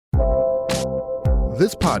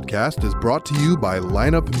This podcast is brought to you by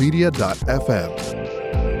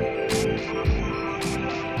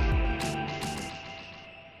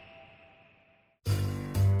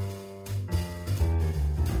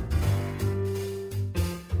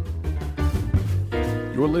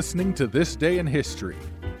You're listening to This Day in History,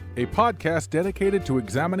 a podcast dedicated to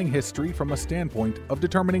examining history from a standpoint of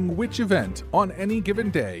determining which event on any given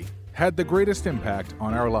day had the greatest impact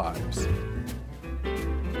on our lives.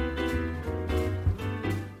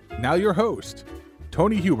 Now your host,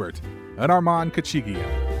 Tony Hubert and Armand Kachigian.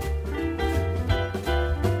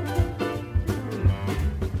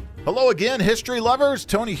 Hello again, history lovers.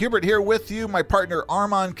 Tony Hubert here with you, my partner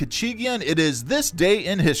Armand Kachigian. It is This Day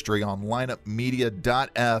in History on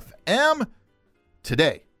lineupmedia.fm.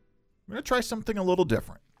 Today, we're going to try something a little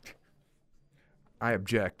different. I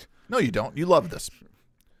object. No, you don't. You love this.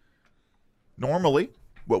 Normally,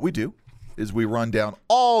 what we do is we run down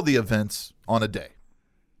all the events on a day,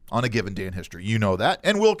 on a given day in history. You know that,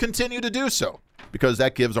 and we'll continue to do so because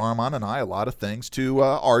that gives Armand and I a lot of things to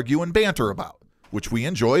argue and banter about, which we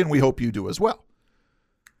enjoy and we hope you do as well.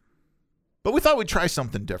 But we thought we'd try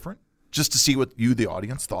something different just to see what you, the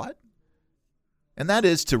audience, thought. And that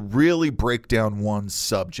is to really break down one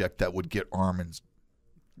subject that would get Armand's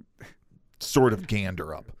sort of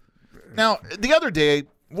gander up. Now, the other day,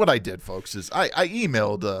 what I did, folks, is I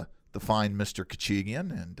emailed the fine Mr.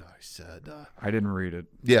 Kachigian, and I said... I didn't read it.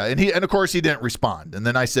 Yeah, and of course he didn't respond. And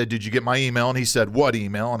then I said, did you get my email? And he said, what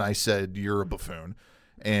email? And I said, you're a buffoon.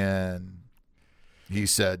 And he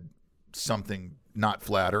said something not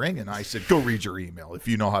flattering, and I said, go read your email if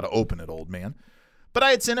you know how to open it, old man. But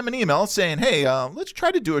I had sent him an email saying, hey, let's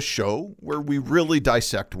try to do a show where we really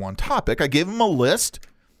dissect one topic. I gave him a list.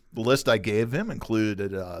 The list I gave him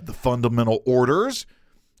included the fundamental orders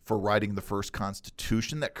for writing the first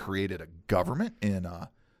constitution that created a government in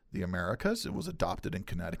the Americas. It was adopted in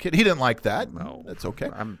Connecticut. He didn't like that. No. That's okay.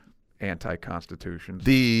 I'm anti-constitution.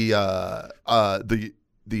 The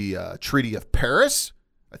Treaty of Paris,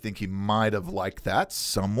 I think he might have liked that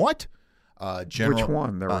somewhat. Which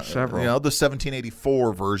one? There were several. The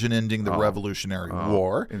 1784 version ending the Revolutionary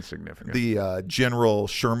War. Insignificant. The General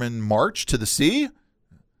Sherman March to the Sea.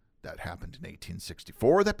 That happened in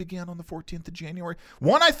 1864. That began on the 14th of January.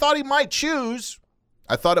 One I thought he might choose,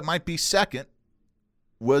 I thought it might be second,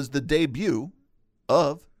 was the debut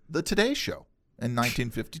of the Today Show in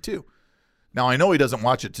 1952. Now, I know he doesn't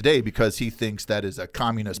watch it today because he thinks that is a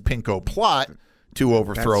communist pinko plot to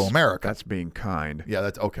overthrow America. That's being kind. Yeah,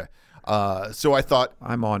 that's okay. So I thought...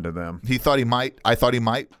 I'm on to them. I thought he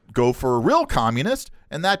might go for a real communist,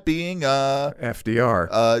 and that being...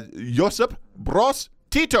 FDR. Josip Broz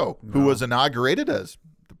Tito, who was inaugurated as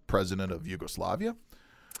the president of Yugoslavia.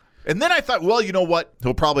 And then I thought, well, you know what?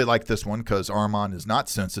 He'll probably like this one because Armand is not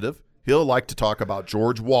sensitive. He'll like to talk about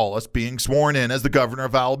George Wallace being sworn in as the governor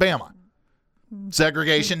of Alabama.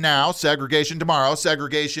 Segregation now, segregation tomorrow,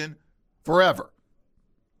 segregation forever.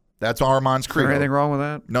 That's Armand's credo. Is there anything wrong with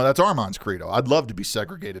that? No, that's Armand's credo. I'd love to be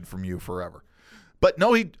segregated from you forever. But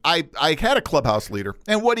no, I had a clubhouse leader,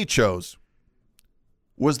 and what he chose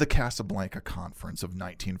was the Casablanca Conference of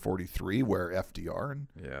 1943, where FDR and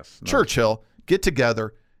Churchill get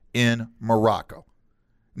together in Morocco.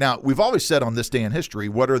 Now, we've always said on This Day in History,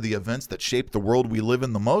 what are the events that shape the world we live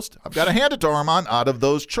in the most? I've got to hand it to Armand. Out of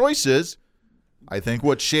those choices, I think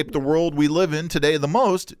what shaped the world we live in today the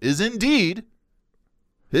most is indeed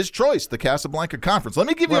his choice, the Casablanca Conference. Let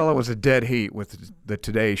me give you... Well, it was a dead heat with the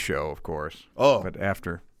Today Show, of course. Oh. But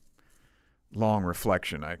after long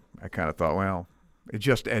reflection, I kind of thought, well, it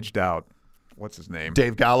just edged out. What's his name?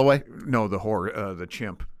 Dave Galloway? No, the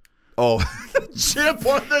chimp. Oh, the chimp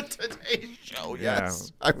on the Today Show,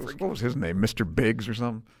 yes. Yeah. What was his name? Mr. Biggs or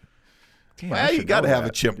something? Damn, well, you got to have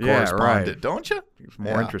a chimp correspondent, don't you? He was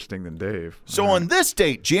more interesting than Dave. So on this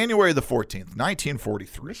date, January the 14th,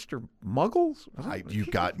 1943. Mr. Muggles? You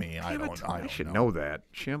got me. I should know that.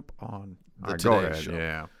 Chimp on the Today Today Show.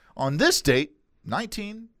 Yeah. On this date,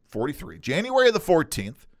 1943, January the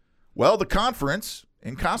 14th, well, the conference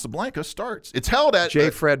in Casablanca starts. It's held at... J.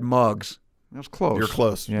 Fred Muggs. That was close. You're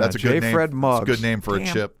close. Yeah, That's a good name. J. Fred Muggs. That's a good name for a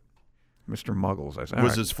chip. Mr. Muggles. I said.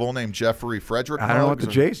 Was his full name Jeffrey Frederick Muggs? I don't know what the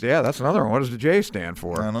J... Yeah, that's another one. What does the J stand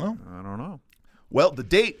for? I don't know. I don't know. Well, the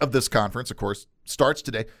date of this conference, of course, starts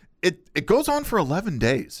today. It goes on for 11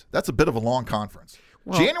 days. That's a bit of a long conference.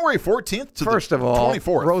 Well, January 14th to first the of all,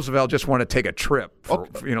 24th.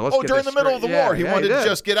 During the middle of the war, he wanted to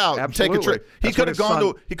just get out and take a trip. He could have gone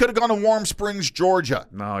to Warm Springs, Georgia.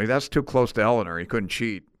 No, that's too close to Eleanor. He couldn't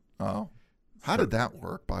cheat. Oh. How did that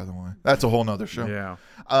work, by the way? That's a whole nother show. Yeah.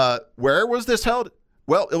 Where was this held?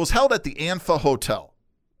 Well, it was held at the Anfa Hotel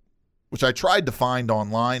which I tried to find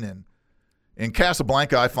online. And in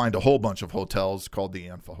Casablanca, I find a whole bunch of hotels called the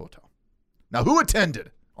Anfa Hotel. Now, who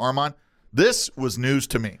attended, Armand? This was news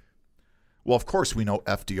to me. Well, of course, we know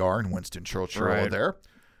FDR and Winston Churchill are there.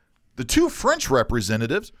 The two French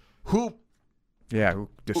representatives who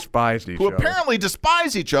despised each other. Who apparently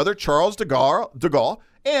despise each other, Charles de Gaulle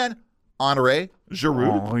and Honoré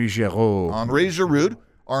Giroud. Honoré Giroud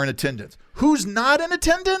are in attendance. Who's not in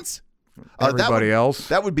attendance? Everybody else.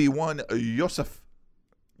 That would be one Joseph.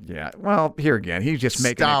 Yeah. Well, here again, he's just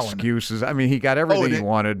making Stalin. excuses. I mean, he got everything he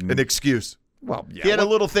wanted. An excuse. Well, yeah. He had a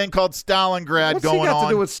little thing called Stalingrad going on. What's he got to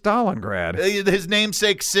do with Stalingrad? His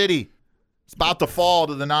namesake city. It's about to fall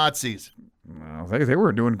to the Nazis. Well, they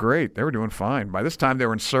were doing great. They were doing fine. By this time, they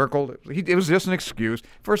were encircled. It was just an excuse.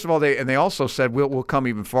 First of all, they also said, we'll come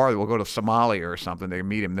even farther. We'll go to Somalia or something. They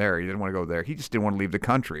meet him there. He didn't want to go there. He just didn't want to leave the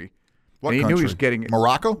country. What and he country? knew he was getting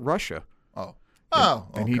Morocco? Russia. Oh. Oh,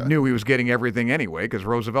 okay. And he knew he was getting everything anyway because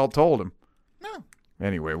Roosevelt told him. No.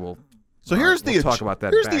 Anyway, we'll talk about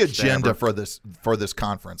that. Here's the agenda for this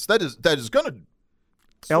conference. That is going to.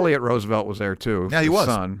 Elliot Roosevelt was there too. Yeah, he was.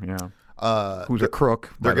 Son, yeah. Who's a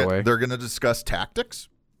crook, by the way. They're going to discuss tactics,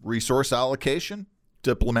 resource allocation,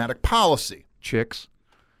 diplomatic policy, chicks,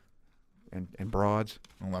 and broads.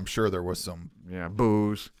 Well, I'm sure there was some. Yeah,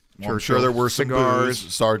 booze. Well, I'm sure there were some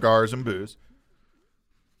cigars and booze.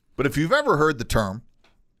 But if you've ever heard the term,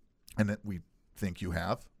 and we think you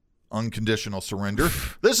have, unconditional surrender,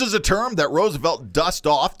 this is a term that Roosevelt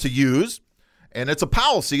dusted off to use, and it's a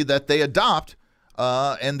policy that they adopt,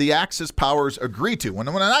 and the Axis powers agree to. When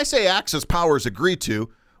I say Axis powers agree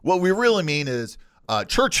to, what we really mean is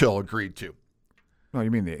Churchill agreed to. No,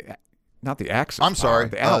 you mean not the Axis. I'm sorry,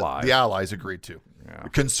 the Allies. The Allies agreed to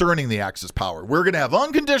concerning the Axis power. We're going to have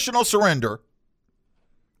unconditional surrender.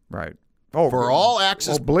 Right. For all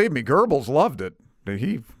Axis. Oh, believe me, Goebbels loved it.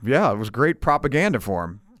 It was great propaganda for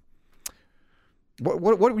him.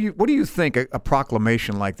 What do you think a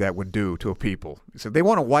proclamation like that would do to a people? So they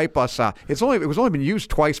want to wipe us out. It was only been used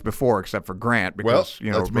twice before, except for Grant, because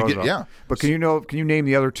Roosevelt. But can you name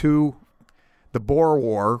the other two? The Boer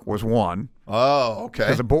War was one. Oh, okay.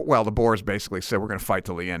 Because the Boers basically said we're going to fight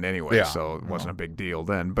till the end anyway, so it wasn't a big deal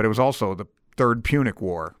then. But it was also the Third Punic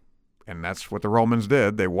War. And that's what the Romans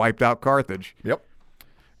did. They wiped out Carthage. Yep.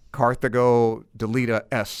 Carthago deleta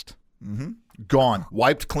est. Mm-hmm. Gone.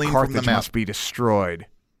 Wiped clean Carthage from the map. Must be destroyed.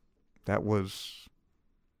 That was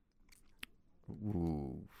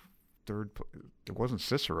third. It wasn't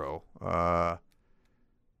Cicero.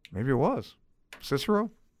 Maybe it was Cicero.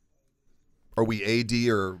 Are we AD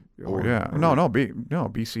or yeah? No,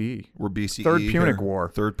 BCE. We're BCE. Third Punic War.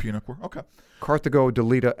 Third Punic War. Okay. Carthago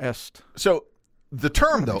deleta est. So the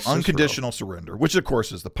term, though, unconditional surrender, which, of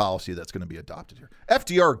course, is the policy that's going to be adopted here.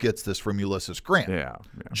 FDR gets this from Ulysses Grant. Yeah.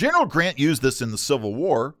 General Grant used this in the Civil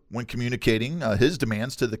War when communicating his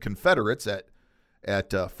demands to the Confederates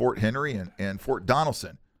at Fort Henry and Fort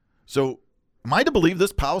Donelson. So am I to believe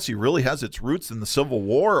this policy really has its roots in the Civil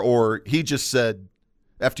War, or he just said,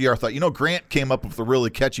 FDR thought, Grant came up with a really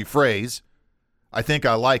catchy phrase. I think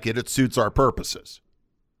I like it. It suits our purposes.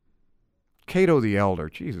 Cato the Elder.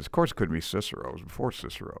 Jesus, of course it couldn't be Cicero. It was before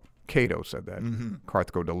Cicero. Cato said that. Mm-hmm.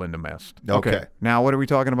 Carthago delendum est. Okay. Now what are we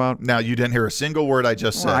talking about? Now you didn't hear a single word I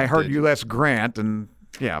just said. I heard Ulysses Grant, and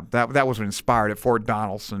that was inspired at Fort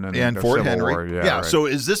Donelson and Fort Civil Henry. War. Yeah. Right. So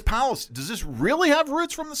is this policy? Does this really have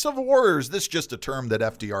roots from the Civil War, or is this just a term that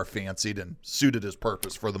FDR fancied and suited his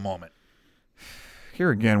purpose for the moment? Here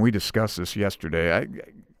again, we discussed this yesterday.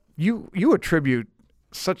 You attribute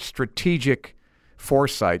such strategic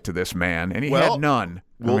foresight to this man, and he had none.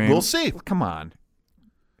 We'll see. Come on.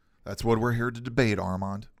 That's what we're here to debate,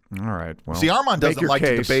 Armand. All right. Well, see, Armand doesn't like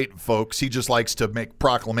to debate, folks. He just likes to make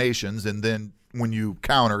proclamations, and then when you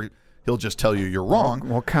counter, he'll just tell you you're wrong.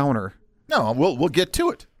 We'll counter. No, we'll get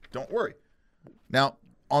to it. Don't worry. Now,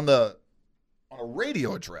 on a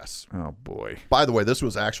radio address. Oh, boy. By the way, this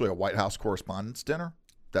was actually a White House Correspondents' Dinner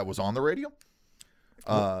that was on the radio.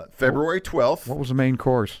 February 12th. What was the main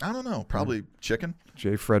course? I don't know. Probably chicken.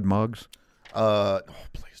 J. Fred Muggs.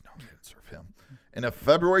 Please no, didn't serve him. And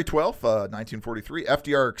February 12th, 1943,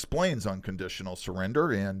 FDR explains unconditional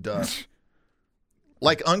surrender, and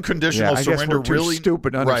like unconditional surrender, we're too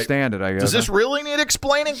stupid to understand it. I guess. Does this really need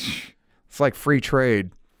explaining? It's like free trade.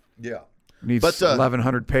 Yeah, needs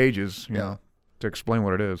 1,100 pages. You know, to explain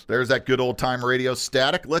what it is. There's that good old time radio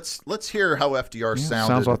static. Let's hear how FDR sounded.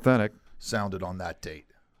 Sounds authentic. Sounded on that date.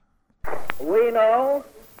 We know,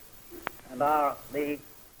 and the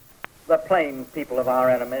plain people of our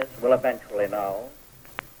enemies will eventually know,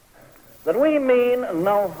 that we mean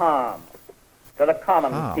no harm to the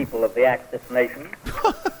common people of the Axis nations,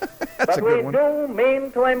 but That's a good one. But we do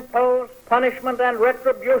mean to impose punishment and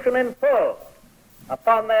retribution in full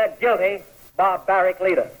upon their guilty, barbaric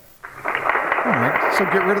leaders. All right, so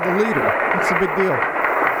get rid of the leader. That's a big deal.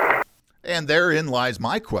 And therein lies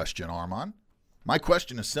my question, Armand. My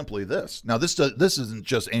question is simply this. Now, this isn't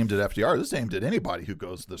just aimed at FDR. This is aimed at anybody who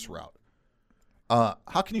goes this route.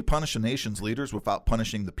 How can you punish a nation's leaders without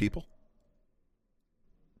punishing the people?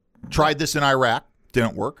 Tried this in Iraq.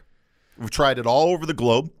 Didn't work. We've tried it all over the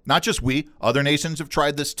globe. Not just we. Other nations have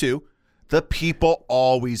tried this too. The people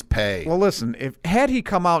always pay. Well, listen, had he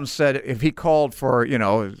come out and said, if he called for,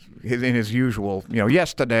 in his usual,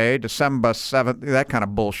 yesterday, December 7th, that kind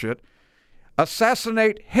of bullshit,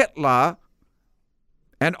 assassinate Hitler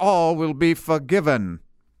and all will be forgiven.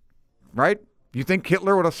 Right? You think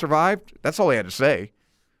Hitler would have survived? That's all he had to say.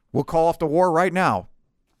 We'll call off the war right now.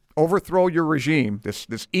 Overthrow your regime,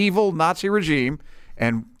 this evil Nazi regime,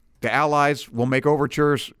 and the Allies will make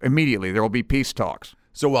overtures immediately. There will be peace talks.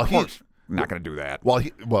 So while he's not going to do that.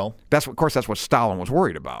 That's what Stalin was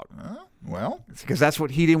worried about. Because that's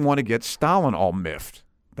what he didn't want to get Stalin all miffed.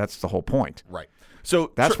 That's the whole point. Right.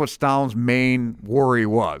 So that's what Stalin's main worry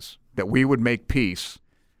was, that we would make peace,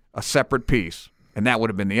 a separate peace, and that would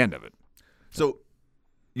have been the end of it. So,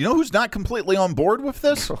 you know who's not completely on board with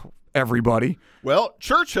this? Everybody. Well,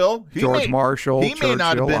 Churchill. George Marshall. He may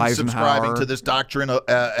not have been subscribing to this doctrine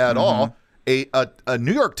at all. A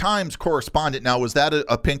New York Times correspondent. Now, was that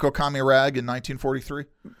a Pinko Commie rag in 1943?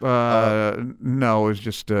 No, it was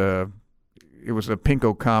just it was a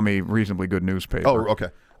Pinko Commie reasonably good newspaper. Oh, okay.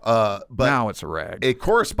 But now it's a rag. A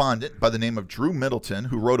correspondent by the name of Drew Middleton,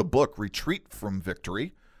 who wrote a book, Retreat from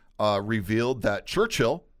Victory, revealed that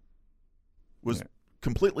Churchill was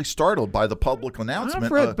completely startled by the public announcement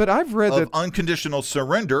I've read of unconditional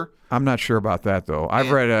surrender. I'm not sure about that, though.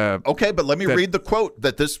 I've read okay, but let me read the quote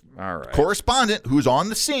that this correspondent who's on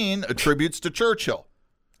the scene attributes to Churchill.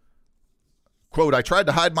 Quote, "I tried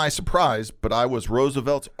to hide my surprise, but I was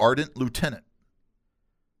Roosevelt's ardent lieutenant."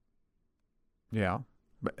 Yeah.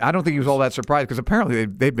 But I don't think he was all that surprised, because apparently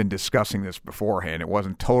they've been discussing this beforehand. It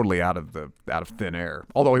wasn't totally out of thin air,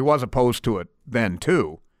 although he was opposed to it then,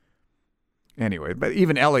 too. Anyway, but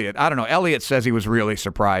even Elliot, I don't know. Elliot says he was really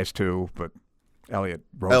surprised too, but Elliot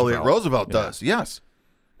Roosevelt does, yes.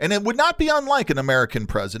 And it would not be unlike an American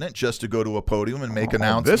president just to go to a podium and make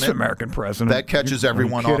announcements. This American president that catches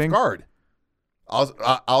everyone off guard.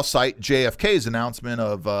 I'll cite JFK's announcement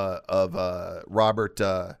of Robert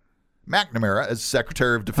McNamara as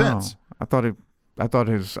Secretary of Defense. Oh,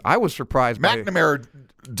 I was surprised. McNamara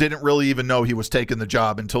didn't really even know he was taking the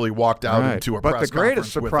job until he walked out into a press conference. But the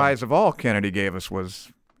greatest surprise of all Kennedy gave us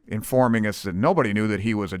was informing us that nobody knew that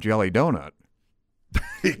he was a jelly donut.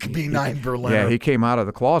 He could be nine Berliner. Yeah, he came out of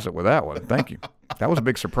the closet with that one. Thank you. That was a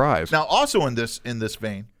big surprise. Now, also in this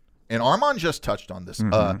vein, and Armand just touched on this,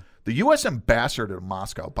 the U.S. ambassador to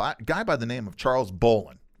Moscow, a guy by the name of Charles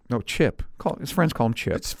Bolin. No, Chip. His friends call him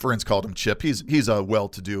Chip. His friends called him Chip. He's a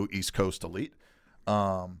well-to-do East Coast elite.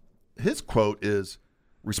 His quote is,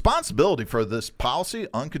 "Responsibility for this policy,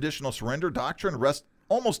 unconditional surrender doctrine, rests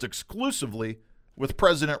almost exclusively with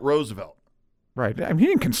President Roosevelt." Right. I mean, he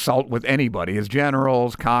didn't consult with anybody, his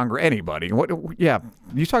generals, Congress, anybody.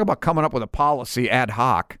 You talk about coming up with a policy ad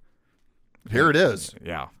hoc. Here it is.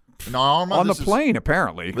 Yeah. On the plane,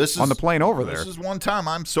 apparently. On the plane over there. This is one time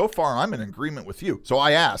I'm in agreement with you. So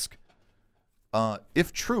I ask,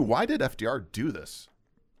 if true, why did FDR do this?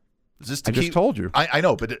 Just told you. I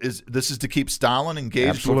know, but this is to keep Stalin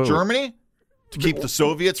engaged with Germany? To keep the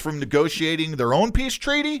Soviets from negotiating their own peace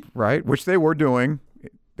treaty? Right, which they were doing.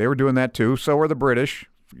 They were doing that too. So were the British,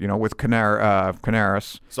 with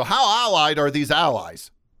Canaris. So how allied are these allies?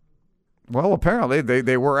 Well, apparently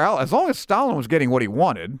they were allies. As long as Stalin was getting what he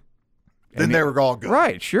wanted. Then they were all good.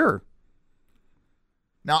 Right, sure.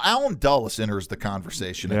 Now, Allen Dulles enters the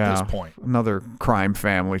conversation at this point. Another crime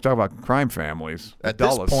family. Talk about crime families. At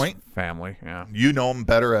Dulles this point, family. Yeah. You know him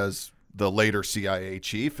better as the later CIA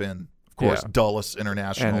chief and, of course, Dulles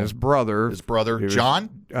International. And his brother.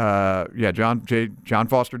 John? John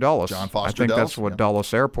Foster Dulles. I think that's what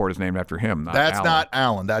Dulles Airport is named after him, not That's Allen. not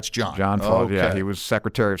Allen. That's John. John Foster, yeah. He was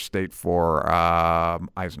Secretary of State for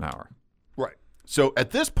Eisenhower. Right. So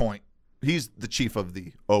at this point, he's the chief of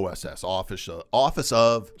the OSS, Office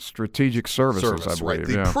of Strategic Services, I believe. Right,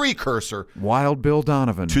 the precursor. Wild Bill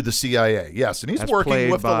Donovan. To the CIA, yes. And he's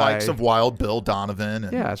working with the likes of Wild Bill Donovan.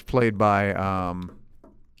 It's played by,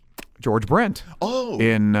 George Brent. Oh.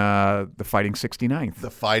 In the Fighting 69th.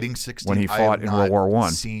 The Fighting 69th. When he fought in World War I.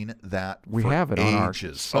 Seen that we for have it ages. on our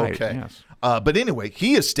site. Okay. Yes. But anyway,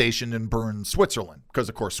 he is stationed in Bern, Switzerland, because,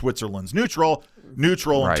 of course, Switzerland's neutral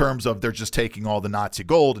in terms of they're just taking all the Nazi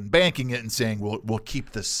gold and banking it and saying, we'll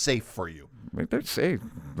keep this safe for you. They say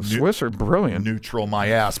the Swiss are brilliant. Neutral my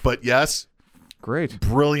ass. But, yes. Great.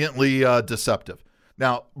 Brilliantly deceptive.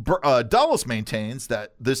 Now, Dulles maintains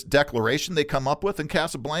that this declaration they come up with in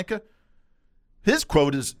Casablanca, his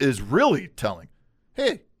quote is really telling.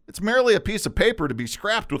 Hey, it's merely a piece of paper to be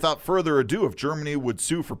scrapped without further ado if Germany would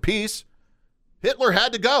sue for peace. Hitler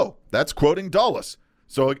had to go. That's quoting Dulles.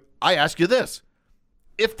 So I ask you this.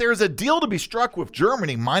 If there's a deal to be struck with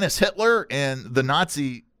Germany minus Hitler and the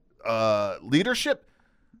Nazi leadership,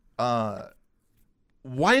 why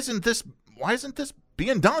isn't this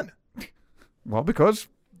being done? Well, because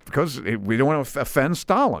we don't want to offend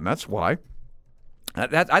Stalin. That's why.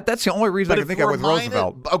 That's the only reason I can think of with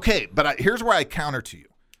Roosevelt. Okay, but here's where I counter to you.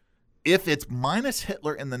 If it's minus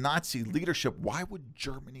Hitler and the Nazi leadership, why would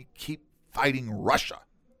Germany keep fighting Russia?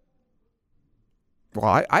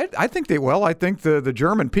 Well, I think they will. I think the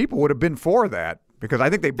German people would have been for that because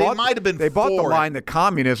I think they bought the line that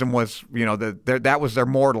communism was, that was their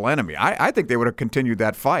mortal enemy. I think they would have continued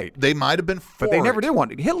that fight. They might have been for But they never did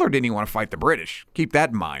want it. Hitler didn't even want to fight the British. Keep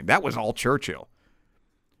that in mind. That was all Churchill.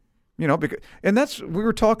 Because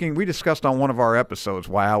we discussed on one of our episodes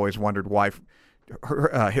why I always wondered why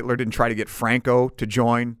Hitler didn't try to get Franco to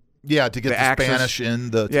join. Yeah, to get the Spanish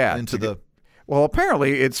into the. Well,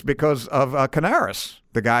 apparently it's because of Canaris,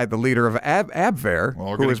 the leader of Abwehr,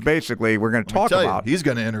 who is basically we're going to talk about. He's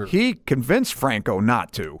going to enter. He convinced Franco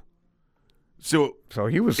not to. So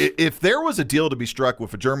he was. If there was a deal to be struck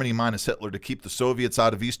with Germany minus Hitler to keep the Soviets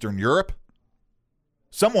out of Eastern Europe,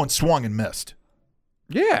 someone swung and missed.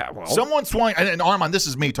 Yeah, well, someone swung, and Armand, this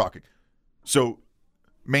is me talking. So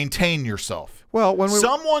maintain yourself. Well,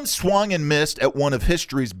 someone swung and missed at one of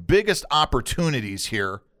history's biggest opportunities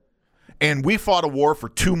here, and we fought a war for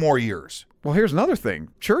 2 more years. Well, here's another thing.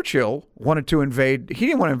 Churchill wanted to invade. He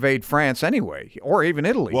didn't want to invade France anyway, or even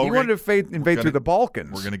Italy. He wanted to invade through the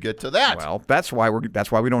Balkans. We're going to get to that. Well, that's why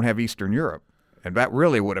we don't have Eastern Europe, and that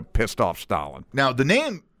really would have pissed off Stalin. Now, the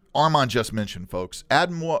name Armand just mentioned, folks,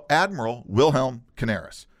 Admiral Wilhelm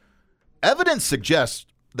Canaris. Evidence suggests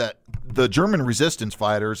that the German resistance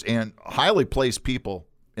fighters and highly placed people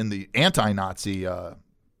in the anti-Nazi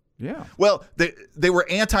well, they were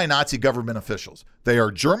anti-Nazi government officials. They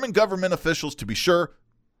are German government officials, to be sure.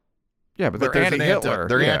 Yeah, but they're anti-Hitler.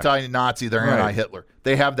 They're anti-Nazi. They're anti-Hitler.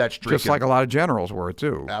 They have that streak. Just like a lot of generals were,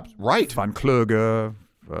 too. Right. Von Kluge.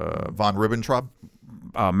 Von Ribbentrop.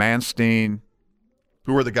 Manstein.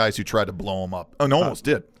 Who were the guys who tried to blow him up? And almost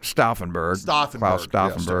did. Stauffenberg. Klaus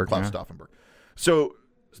Stauffenberg. Klaus Stauffenberg. So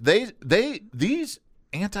these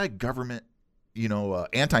anti-government,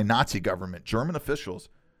 anti-Nazi government German officials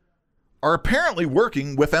are apparently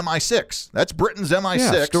working with MI6. That's Britain's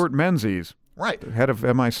MI6. Yeah, Stuart Menzies. Right. The head of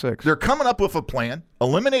MI6. They're coming up with a plan,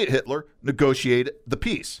 eliminate Hitler, negotiate the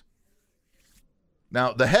peace.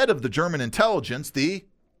 Now, the head of the German intelligence, the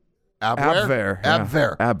Abwehr.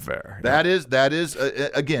 That is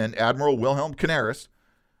again, Admiral Wilhelm Canaris.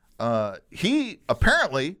 He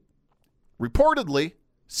apparently, reportedly,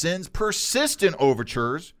 sends persistent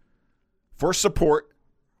overtures for support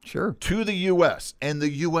to the U.S. And the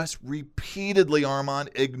U.S. repeatedly, Armand,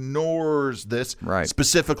 ignores this. Right.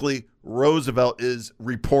 Specifically, Roosevelt is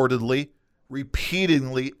repeatedly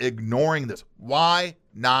ignoring this. Why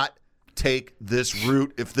not take this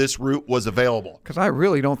route if this route was available? Because I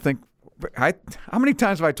really don't think how many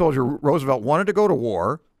times have I told you Roosevelt wanted to go to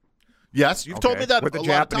war? Yes, you've told me that with the a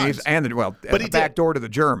Japanese lot of times. But the back door to the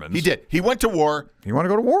Germans. He did. He went to war. He wanted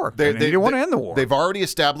to go to war. He didn't want to end the war. They've already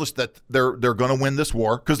established that they're going to win this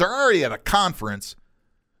war because they're already at a conference.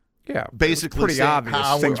 Yeah, basically pretty saying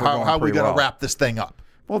obvious how are we going to wrap this thing up.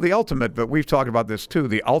 Well, the ultimate, but we've talked about this too.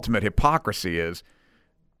 The ultimate hypocrisy is.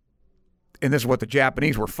 And this is what the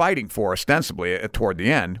Japanese were fighting for, ostensibly, toward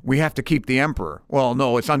the end. We have to keep the emperor. Well,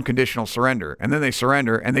 no, it's unconditional surrender. And then they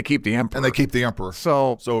surrender, and they keep the emperor.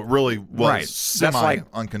 So it really was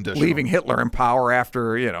semi-unconditional. Like leaving Hitler in power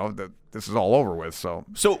after, this is all over with. So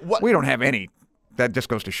what, we don't have any. That just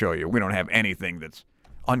goes to show you, we don't have anything that's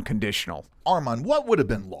unconditional. Armand, what would have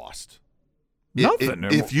been lost? Nothing.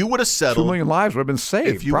 If you would have settled. 2 million lives would have been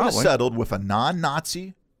saved, if you would have settled with a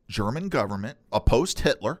non-Nazi German government, a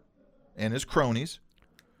post-Hitler, and his cronies.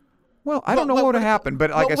 Well, I don't know what would have happened,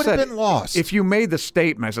 but like I said, been lost? If you made the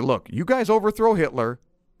statement, I said, look, you guys overthrow Hitler,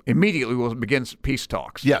 immediately will begin peace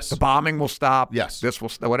talks. Yes. The bombing will stop. Yes. This will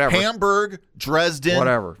whatever. Hamburg, Dresden,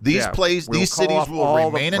 whatever. These cities will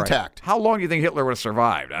remain intact. How long do you think Hitler would have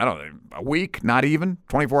survived? I don't know. A week? Not even?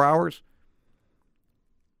 24 hours?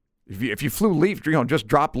 If you flew just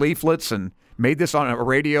dropped leaflets and made this on a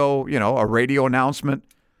radio, a radio announcement.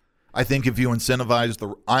 I think if you incentivize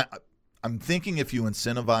I'm thinking if you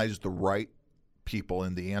incentivize the right people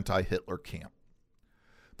in the anti-Hitler camp.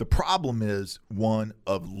 The problem is one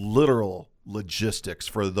of literal logistics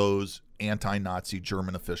for those anti-Nazi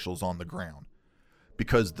German officials on the ground,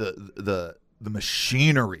 because the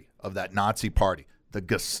machinery of that Nazi party, the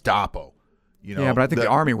Gestapo, Yeah, but I think the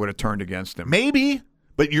army would have turned against him. Maybe,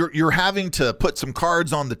 but you're having to put some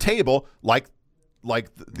cards on the table, like von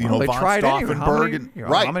Stauffenberg.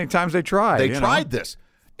 Anyway. How many times they tried? They tried this,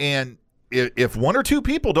 and if one or two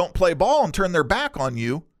people don't play ball and turn their back on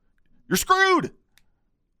you, you're screwed.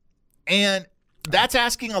 And that's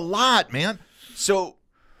asking a lot, man. So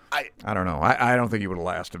I don't know. I don't think he would have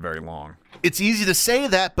lasted very long. It's easy to say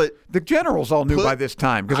that, but the generals all knew by this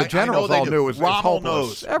time, because the generals all knew it was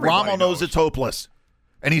hopeless. Rommel knows it's hopeless,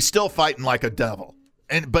 and he's still fighting like a devil.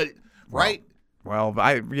 Right? Well,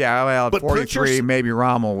 at 43, maybe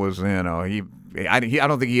Rommel was, I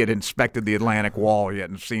don't think he had inspected the Atlantic Wall yet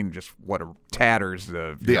and seen just what tatters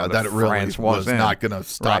that it really was not going to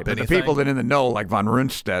stop anything. But the people that in the know, like von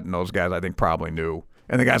Rundstedt and those guys, I think probably knew.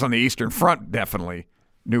 And the guys on the Eastern Front definitely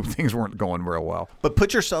knew things weren't going real well. But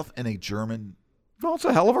put yourself in a German Well, it's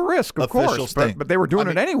a hell of a risk, of course. But they were doing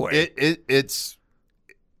it anyway. It's...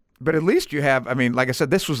 But at least you have, like I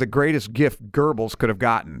said, this was the greatest gift Goebbels could have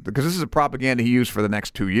gotten, because this is a propaganda he used for the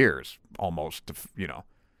next 2 years, almost,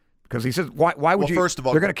 Because he says, why would you? First of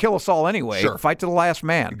all, they're going to kill us all anyway. Sure. Fight to the last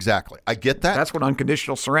man. Exactly. I get that. That's what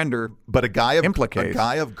unconditional surrender implicates. A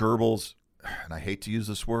guy of Goebbels, and I hate to use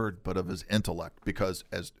this word, but of his intellect, because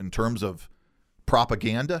in terms of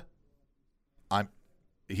propaganda,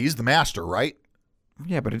 he's the master, right?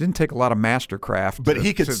 Yeah, but it didn't take a lot of mastercraft. But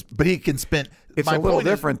he can spin. It's a little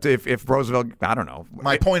different if Roosevelt. I don't know.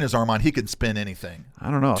 My point is, Armand, he can spin anything. I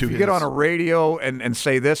don't know. If you get on a radio and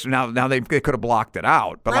say this, now they could have blocked it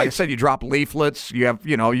out. But like I said, you drop leaflets. You have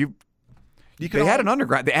they had an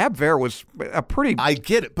underground. The Abwehr was a pretty. I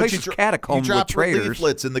get it, but you catacomb with traitors.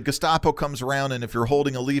 Leaflets, and the Gestapo comes around, and if you're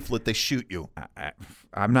holding a leaflet, they shoot you.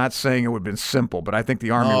 I'm not saying it would have been simple, but I think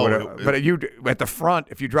the army would have. But at the front,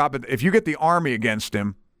 if you drop it, if you get the army against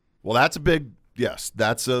him, well, that's a big yes.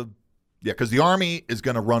 Because the army is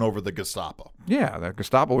going to run over the Gestapo. Yeah, the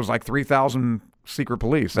Gestapo was like 3,000 secret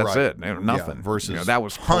police. That's it. Nothing. Yeah, versus that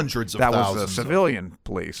was hundreds of thousands. That was the civilian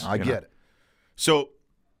police. I get it. So.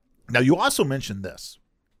 Now, you also mentioned this,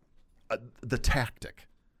 the tactic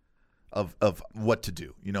of what to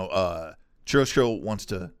do. Churchill wants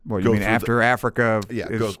to go you mean after Africa?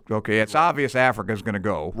 Yeah. Okay, it's obvious Africa's going to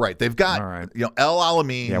go. Right. They've got, El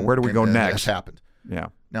Alamein. Yeah, where do we go next? Has happened. Yeah.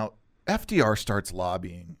 Now, FDR starts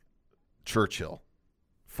lobbying Churchill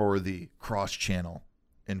for the cross-channel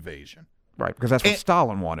invasion. Right, because that's what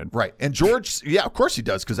Stalin wanted. Right. And George, of course he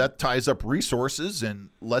does, because that ties up resources and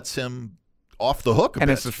lets him off the hook a bit.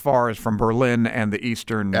 It's as far as from Berlin and the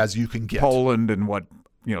eastern as you can get. Poland and what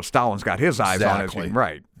Stalin's got his eyes on it.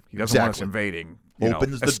 Right. He doesn't want us invading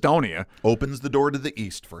Estonia. Opens the door to the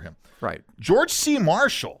east for him. Right. George C.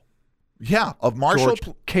 Marshall. Yeah, of Marshall.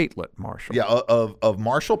 George Catlett Marshall. Yeah, of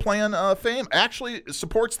Marshall Plan fame, actually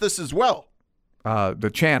supports this as well.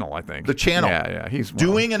 The Channel, I think. The Channel. Yeah. He's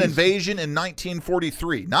doing an invasion in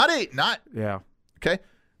 1943. Yeah. Okay.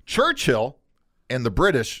 Churchill and the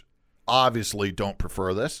British obviously don't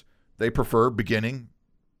prefer this. They prefer beginning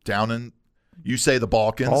down in, you say, the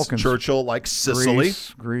Balkans. Churchill likes Sicily.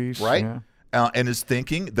 Greece, right? Yeah. And is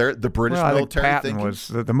thinking, the British military I think thinking. Was,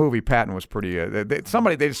 the movie Patton was pretty, they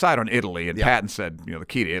decide on Italy, and Patton said, the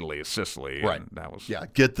key to Italy is Sicily. Right. And that was,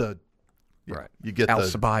 get the, right. You get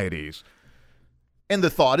Alcibiades. And the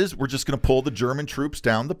thought is, we're just going to pull the German troops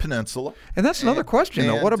down the peninsula. And that's another question,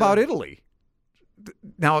 though. What about Italy?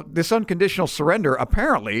 Now, this unconditional surrender,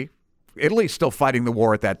 apparently, Italy's still fighting the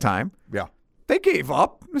war at that time. Yeah. They gave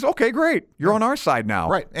up. It's okay, great. You're on our side now.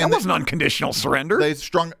 Right. And that wasn't unconditional surrender.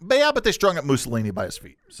 But they strung up Mussolini by his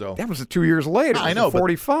feet. So that was 2 years later. I know,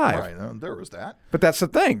 45. Right, there was that. But that's the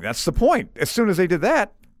thing. That's the point. As soon as they did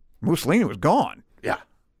that, Mussolini was gone. Yeah.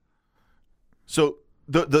 So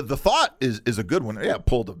the thought is a good one. Yeah,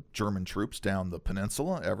 pull the German troops down the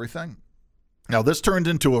peninsula, everything. Now, this turned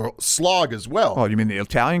into a slog as well. Oh, you mean the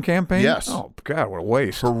Italian campaign? Yes. Oh, God, what a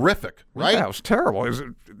waste. Horrific, right? Yeah, it was terrible.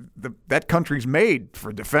 That country's made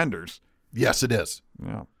for defenders. Yes, it is.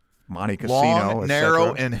 Yeah. Monte Cassino, long,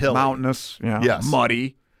 narrow, and hilly. Mountainous. Yeah. Yes.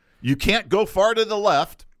 Muddy. You can't go far to the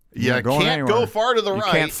left, You can't go far to the right.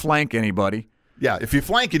 You can't flank anybody. Yeah, if you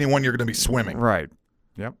flank anyone, you're going to be swimming. Right.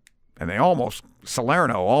 Yep. And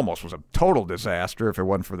Salerno almost was a total disaster if it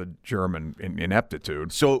wasn't for the German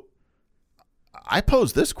ineptitude. So I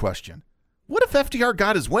pose this question. What if FDR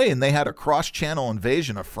got his way and they had a cross-channel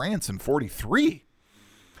invasion of France in 1943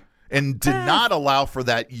 and did not allow for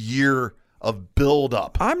that year of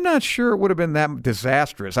build-up? I'm not sure it would have been that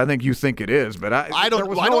disastrous. I think you think it is, but there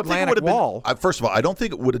was no Atlantic Wall. First of all, I don't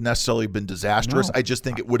think it would have necessarily been disastrous. No. I just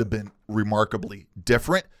think it would have been remarkably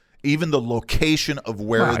different. Even the location of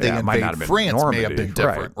where they invade France may have been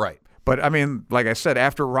different. Right. But, I mean, like I said,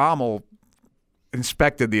 after Rommel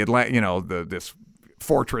inspected the this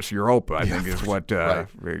Fortress Europa, I think is what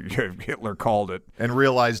Hitler called it. And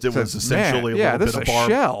realized it was essentially a little bit of a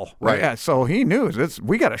shell. Right. Yeah, so he knew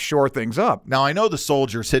we got to shore things up. Now, I know the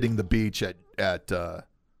soldiers hitting the beach at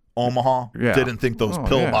Omaha didn't think those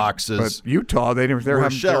pill boxes. But Utah, they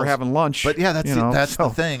were having lunch. But, that's the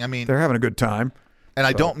thing. I mean, they're having a good time. And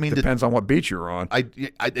I don't mean depends on what beach you're on.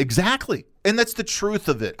 Exactly. And that's the truth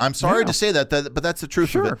of it. I'm sorry to say that, but that's the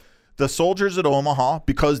truth of it. The soldiers at Omaha,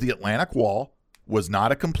 because the Atlantic Wall was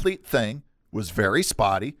not a complete thing, was very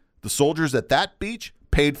spotty. The soldiers at that beach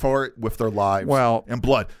paid for it with their lives and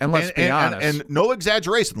blood. And let's be honest. And no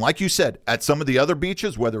exaggeration. Like you said, at some of the other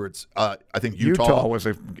beaches, whether it's, I think Utah was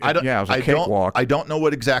a cakewalk. I don't know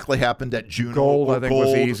what exactly happened at Juneau Gold, or I think, Gold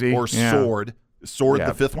was easy. Or Sword.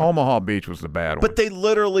 The fifth one. Omaha Beach was the bad one. But they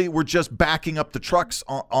literally were just backing up the trucks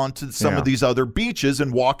onto some of these other beaches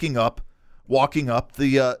and walking up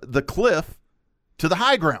the cliff to the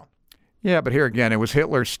high ground. Yeah, but here again, it was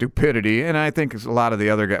Hitler's stupidity, and I think a lot of the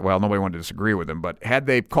other guys, nobody wanted to disagree with him, but had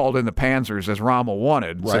they called in the Panzers as Rommel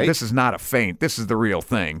wanted, so this is not a feint, this is the real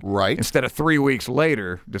thing. Right. Instead of 3 weeks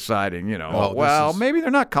later deciding, maybe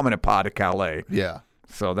they're not coming to Pas-de-Calais. Yeah.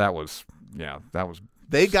 So that was.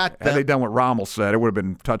 They got had they done what Rommel said, it would have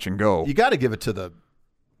been touch and go. You got to give it to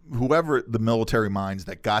whoever the military minds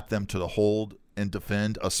that got them to hold and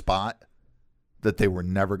defend a spot that they were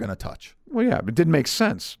never going to touch. Well, yeah, it didn't make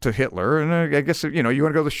sense to Hitler, and I guess you want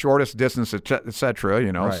to go the shortest distance, et cetera.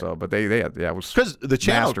 Right. So, but it was because the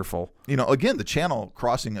channel, masterful. Again, the channel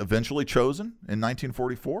crossing eventually chosen in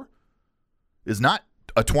 1944 is not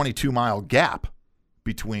a 22-mile gap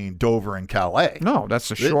between Dover and Calais. No, that's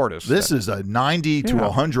the shortest. This is a 90 to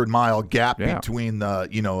 100-mile gap between the.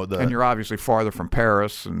 And you're obviously farther from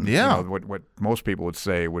Paris, and what most people would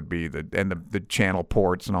say would be the channel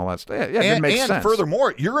ports and all that stuff. Yeah, it makes sense. And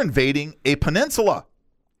furthermore, you're invading a peninsula.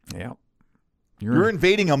 Yeah. You're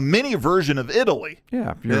invading a mini version of Italy.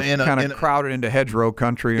 Yeah, you're kind of crowded into hedgerow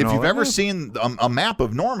country. If you've ever seen a map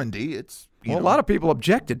of Normandy, it's a lot of people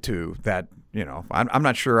objected to that. I'm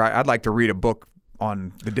not sure. I'd like to read a book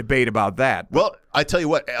on the debate about that. Well, I tell you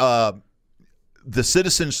what, the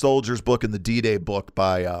Citizen Soldiers book and the D-Day book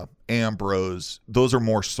by Ambrose, those are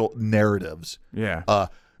more narratives. Yeah.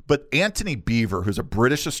 But Anthony Beaver, who's a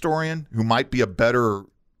British historian, who might be a better,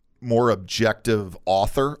 more objective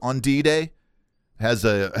author on D-Day, has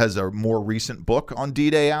a more recent book on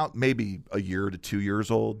D-Day out, maybe a year to 2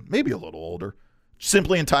 years old, maybe a little older.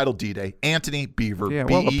 Simply entitled D-Day. Anthony Beaver. Yeah,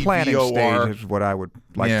 well, the planning stage is what I would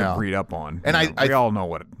like to read up on. And we all know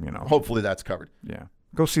what Hopefully that's covered. Yeah,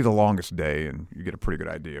 go see The Longest Day, and you get a pretty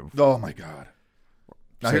good idea of. Oh my God.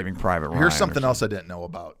 Saving Private Ryan. Here's something else I didn't know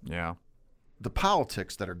about. Yeah. The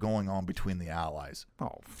politics that are going on between the Allies.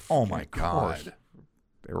 Oh my God.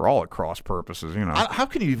 They were all at cross purposes, How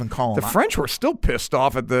can you even call them? The French were still pissed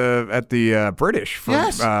off at the British. For,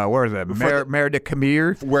 yes. Where is that? Mer de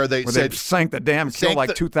Camire, where they sank the dam, killed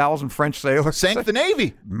like 2,000 French sailors. Sank the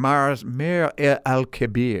Navy. Mer el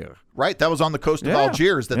Kabir. Right, that was on the coast of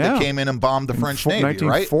Algiers that they came in and bombed the French Navy,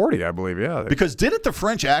 1940, right? I believe, yeah. Because didn't the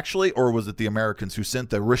French actually, or was it the Americans who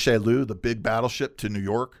sent the Richelieu, the big battleship, to New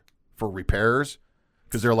York for repairs?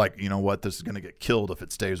 Because they're like, you know what, this is going to get killed if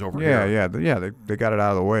it stays over here. Yeah, they got it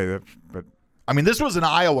out of the way. But I mean, this was an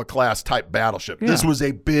Iowa-class type battleship. Yeah. This was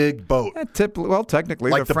a big boat.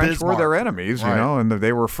 Technically, the French were their enemies, and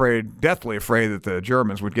they were deathly afraid that the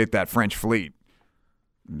Germans would get that French fleet.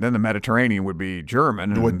 Then the Mediterranean would be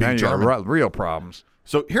German, and then you have real problems.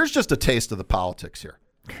 So here's just a taste of the politics here.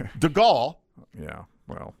 De Gaulle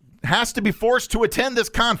has to be forced to attend this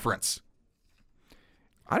conference.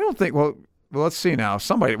 I don't think, well, let's see now.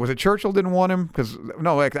 Was it Churchill didn't want him?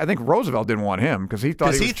 I think Roosevelt didn't want him because he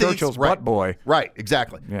thought he was Churchill's butt boy. Right,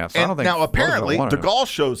 exactly. Yeah, so I don't think now apparently De Gaulle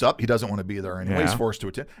shows up. He doesn't want to be there anyway. He's forced to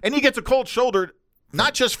attend. And he gets a cold shoulder,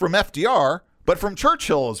 not just from FDR, but from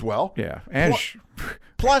Churchill as well. Yeah. And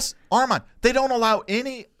plus, Armand, they don't allow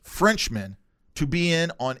any Frenchmen to be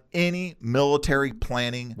in on any military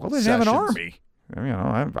planning Well, they sessions. have an army.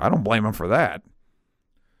 I don't blame him for that.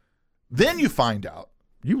 Then you find out.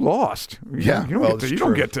 You lost. Yeah, you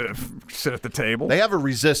don't get to sit at the table. They have a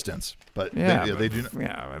resistance, but they do not.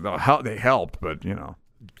 Yeah, they helped, but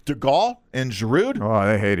De Gaulle and Giroud. Oh,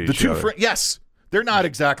 they hate each other. Yes, they're not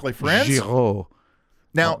exactly friends. Giraud.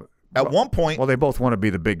 Now, at one point, well, they both want to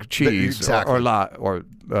be the big cheese, exactly. or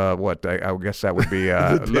what? I guess that would be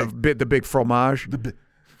the big fromage.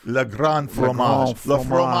 Le grand fromage. Le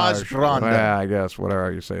fromage grande. Yeah, I guess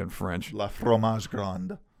whatever you say in French. La fromage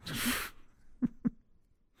grande.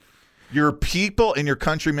 Your people and your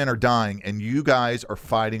countrymen are dying, and you guys are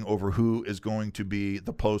fighting over who is going to be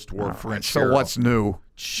the post-war French hero. So what's new?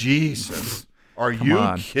 Jesus. Are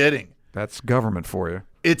you kidding? That's government for you.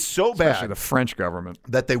 It's so bad. Especially the French government.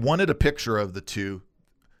 That they wanted a picture of the two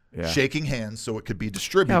shaking hands so it could be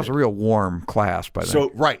distributed. That was a real warm clasp, I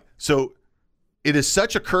think. So it is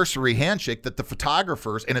such a cursory handshake that the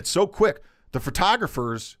photographers, and it's so quick, the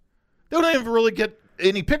photographers, they don't even really get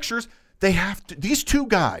any pictures. They have to, these two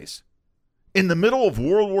guys in the middle of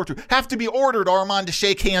World War II have to be ordered, Armand, to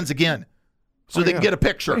shake hands again so they can get a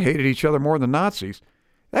picture. They hated each other more than Nazis.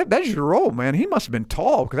 That's Giroud, man. He must have been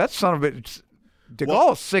tall because that son of a De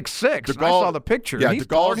Gaulle's 6'6". I saw the picture. Yeah, De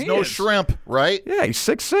Gaulle's no shrimp, right? Yeah, he's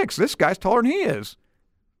 6'6". This guy's taller than he is.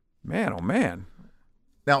 Man, oh man.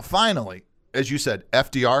 Now, finally, as you said,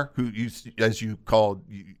 FDR, as you called,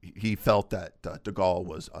 he felt that De Gaulle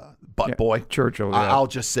was a butt boy. Churchill. I'll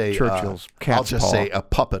just say Churchill's say a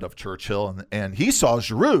puppet of Churchill, and he saw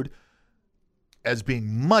Giroud as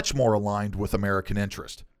being much more aligned with American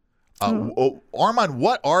interest. Armand,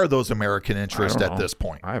 what are those American interests at this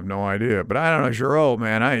point? I have no idea, but I don't know. Giroud,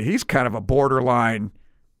 man, he's kind of a borderline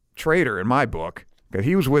traitor in my book.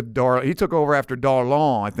 He was with he took over after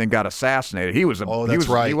Darlan, I think, got assassinated. He was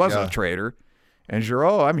He wasn't a traitor. And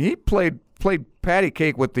Giroud, I mean, he played patty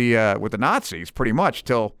cake with the Nazis pretty much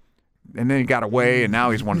and then he got away, and now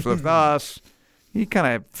he's one with us. He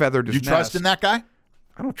kind of feathered his nest. You trust in that guy?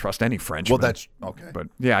 I don't trust any Frenchman. Well, that's okay. But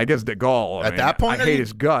yeah, I guess De Gaulle. At that point, I hate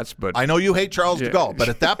his guts. But I know you hate Charles de Gaulle. But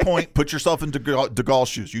at that point, put yourself in de Gaulle's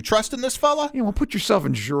shoes. You trust in this fella? Well, put yourself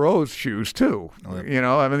in Giroud's shoes too.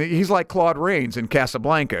 I mean, he's like Claude Rains in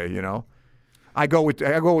Casablanca. I go with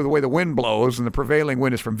the way the wind blows, and the prevailing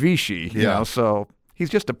wind is from Vichy. You know, so he's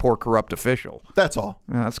just a poor corrupt official. That's all.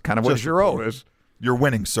 That's kind of what Giroud is. You're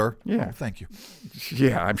winning, sir. Yeah. Oh, thank you.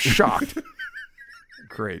 Yeah, I'm shocked.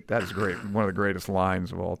 Great. That is great. One of the greatest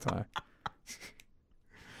lines of all time.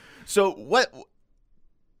 So what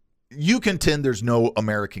you contend there's no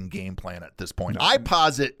American game plan at this point. No. I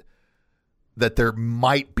posit that there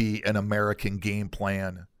might be an American game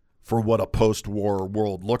plan for what a post-war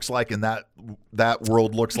world looks like, and that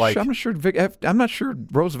world looks like. I'm not sure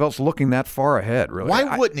Roosevelt's looking that far ahead, really.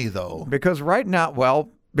 Why wouldn't he, though? Because right now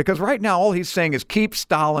all he's saying is keep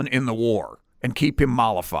Stalin in the war. And keep him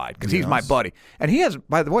mollified because he's my buddy. And he has,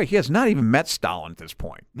 by the way, not even met Stalin at this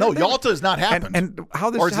point. No, Yalta has not happened. And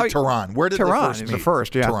how this? Or is it Tehran? Where did Tehran they first meet? is the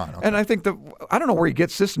first, yeah. Tehran, okay. And I think I don't know where he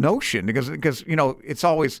gets this notion because it's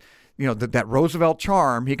always that Roosevelt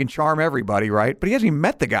charm. He can charm everybody, right? But he hasn't even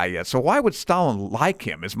met the guy yet. So why would Stalin like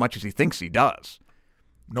him as much as he thinks he does?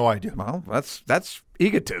 No idea. Well, that's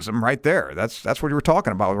egotism right there. That's what you were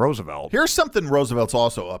talking about with Roosevelt. Here's something Roosevelt's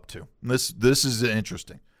also up to. This is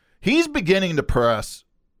interesting. He's beginning to press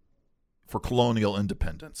for colonial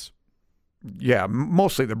independence. Yeah,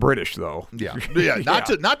 mostly the British, though. Yeah. Not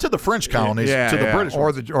to the French colonies, to the British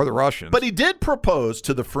or the Russians. But he did propose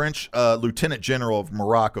to the French Lieutenant General of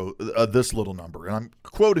Morocco this little number, and I'm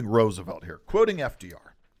quoting Roosevelt here, quoting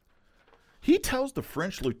FDR. He tells the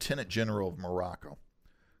French Lieutenant General of Morocco,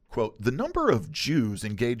 quote, the number of Jews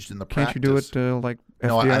engaged in the practice. Can't you do it like FDR?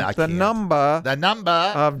 No, I the can't. number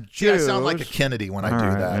of Jews. I sound like a Kennedy when I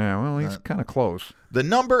do that. Yeah, well, he's kind of close. The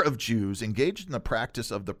number of Jews engaged in the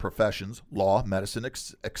practice of the professions, law, medicine,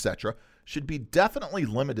 etc., should be definitely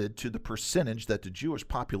limited to the percentage that the Jewish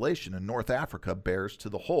population in North Africa bears to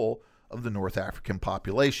the whole of the North African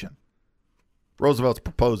population. Roosevelt's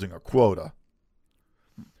proposing a quota.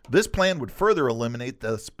 This plan would further eliminate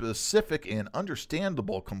the specific and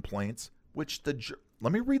understandable complaints which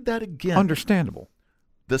let me read that again. Understandable.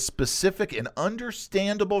 The specific and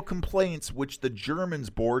understandable complaints which the Germans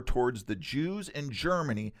bore towards the Jews in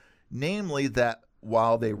Germany, namely that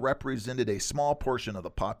while they represented a small portion of the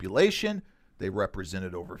population, they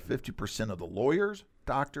represented over 50% of the lawyers,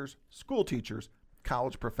 doctors, school teachers,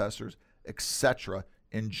 college professors, etc.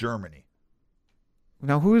 in Germany.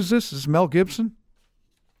 Now, who is this? Is Mel Gibson?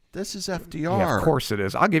 This is FDR. Yeah, of course it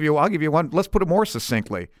is. I'll give you one. Let's put it more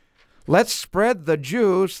succinctly. Let's spread the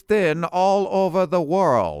Jews thin all over the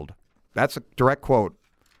world. That's a direct quote.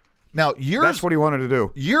 Now, that's what he wanted to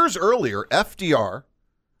do. Years earlier, FDR.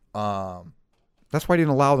 That's why he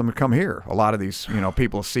didn't allow them to come here. A lot of these,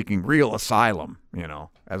 people seeking real asylum,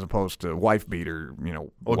 as opposed to wife beater,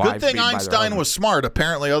 Well, good thing Einstein was smart,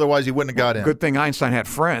 apparently. Otherwise, he wouldn't have got in. Good thing Einstein had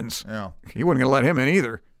friends. Yeah. He wasn't going to let him in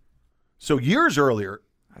either. So years earlier.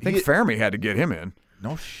 I think Fermi had to get him in.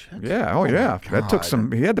 No shit. Yeah. Oh, yeah. That took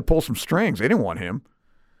he had to pull some strings. They didn't want him.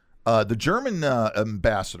 The German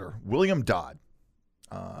ambassador, William Dodd,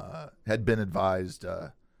 had been advised.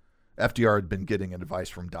 FDR had been getting advice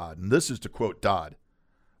from Dodd. And this is to quote Dodd,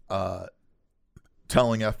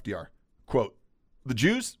 telling FDR, quote, "The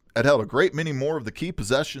Jews had held a great many more of the key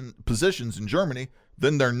positions in Germany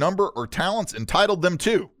than their number or talents entitled them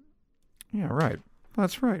to." Yeah, right.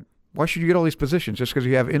 That's right. Why should you get all these positions just because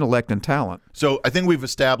you have intellect and talent? So I think we've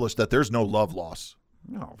established that there's no love loss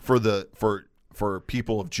for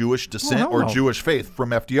people of Jewish descent or Jewish faith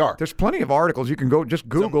from FDR. There's plenty of articles. You can go just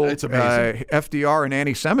Google it's amazing. FDR and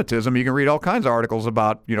anti-Semitism. You can read all kinds of articles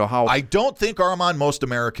about how. I don't think, Armand, most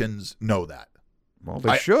Americans know that. Well,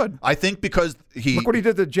 they should. I think because look what he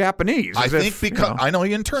did to the Japanese. I know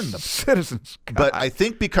he interned them. Citizens. God. But I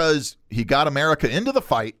think because he got America into the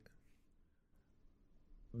fight,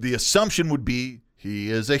 the assumption would be he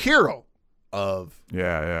is a hero of.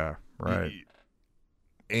 Yeah, right.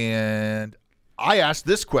 And I asked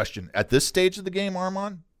this question. At this stage of the game,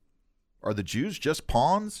 Armand, are the Jews just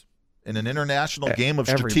pawns in an international game of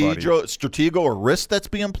stratego or risk that's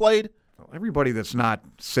being played? Everybody that's not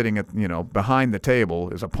sitting at behind the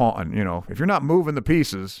table is a pawn. If you're not moving the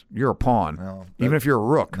pieces, you're a pawn. Well, even if you're a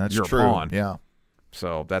rook, you're true. A pawn. Yeah.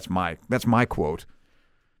 So that's my quote.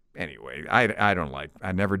 Anyway,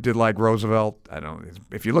 I never did like Roosevelt.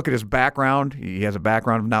 If you look at his background, he has a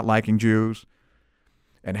background of not liking Jews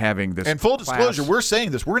and having this. And full disclosure, we're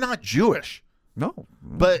saying this. We're not Jewish. No.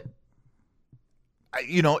 But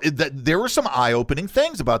there were some eye-opening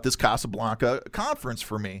things about this Casablanca conference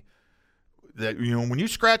for me. That when you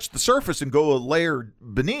scratch the surface and go a layer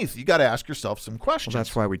beneath, you got to ask yourself some questions. Well,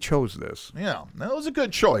 that's why we chose this. Yeah, that was a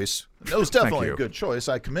good choice. That was definitely a good choice.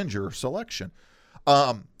 I commend your selection.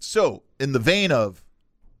 So, in the vein of,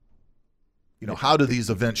 how do these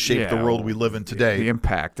events shape the world we live in today? The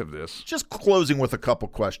impact of this. Just closing with a couple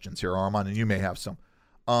questions here, Armand, and you may have some.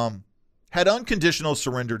 Had unconditional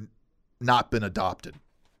surrender not been adopted,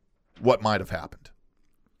 what might have happened?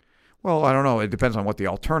 Well, I don't know. It depends on what the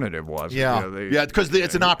alternative was. Yeah, because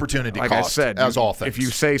it's an opportunity cost, I said, as all things. If you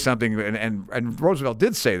say something, and Roosevelt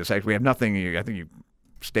did say this, actually, we have nothing, I think you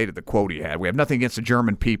stated the quote he had, we have nothing against the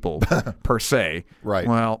German people per se. Right.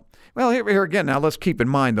 Well, here again, now let's keep in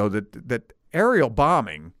mind, though, that aerial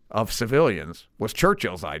bombing of civilians was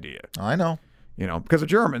Churchill's idea. I know. Because the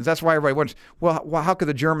Germans, that's why everybody wants, well, how could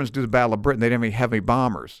the Germans do the Battle of Britain? They didn't have any heavy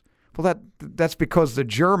bombers. Well, that's because the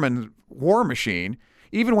German war machine,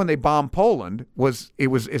 even when they bombed Poland,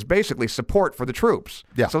 is basically support for the troops.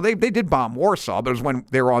 Yeah. So they did bomb Warsaw, but it was when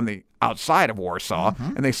they were on the outside of Warsaw,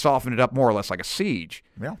 and they softened it up more or less like a siege.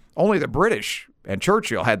 Yeah. Only the British and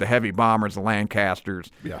Churchill had the heavy bombers, the Lancasters.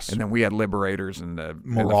 Yes. And then we had Liberators and the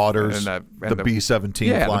Marauders, the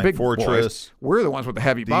B-17 Flying the big Fortress. Boys. We're the ones with the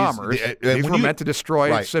heavy bombers. These were meant to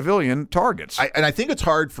destroy civilian targets. And I think it's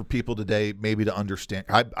hard for people today maybe to understand.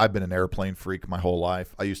 I've been an airplane freak my whole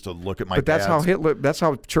life. I used to look at my that's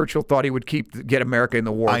how Churchill thought he would get America in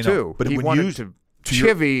the war, I know, too. But he wanted to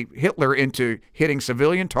chivvy Hitler into hitting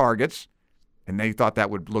civilian targets, and they thought that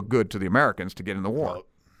would look good to the Americans to get in the war.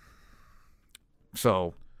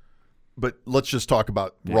 But let's just talk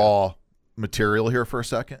about raw material here for a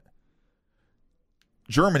second.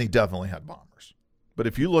 Germany definitely had bombers. But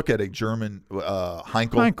if you look at a German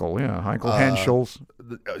Heinkel,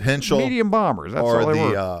 Henschel, medium bombers, that's all they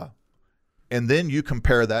were. And then you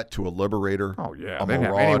compare that to a Liberator. Oh, yeah. They didn't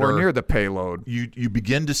have anywhere near the payload. You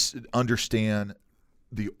begin to understand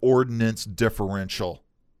the ordnance differential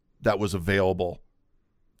that was available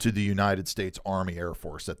to the United States Army Air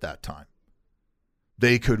Force at that time.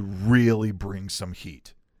 They could really bring some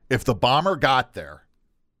heat. If the bomber got there,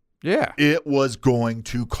 it was going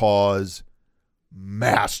to cause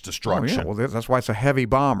mass destruction. Well, that's why it's a heavy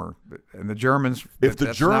bomber. And the Germans, if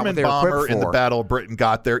the German bomber in the Battle of Britain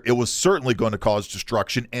got there, it was certainly going to cause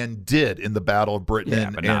destruction, and did in the Battle of Britain. Yeah,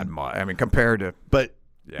 but not much. I mean, compared to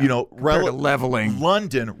leveling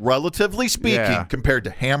London, relatively speaking, compared to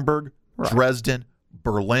Hamburg, Dresden,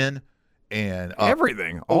 Berlin, and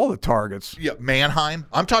everything, all the targets. Yeah, Mannheim.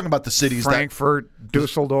 I'm talking about the cities Frankfurt,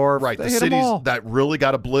 Dusseldorf. Right, the cities that really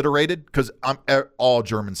got obliterated, because all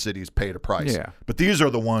German cities paid a price. Yeah. But these are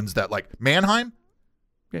the ones that, like Mannheim,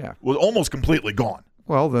 was almost completely gone.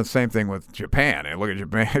 Well, the same thing with Japan. And look at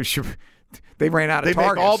Japan. They ran out of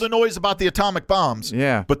targets. They make all the noise about the atomic bombs.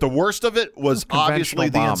 Yeah. But the worst of it was obviously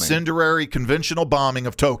the incendiary conventional bombing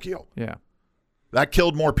of Tokyo. Yeah. That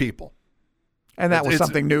killed more people. And that was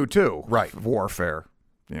something new, too. Right. Warfare.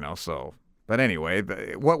 So. But anyway,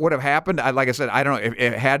 what would have happened? Like I said, I don't know.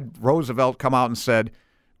 If had Roosevelt come out and said,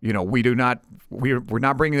 we're not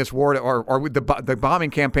bringing this war to, or the bombing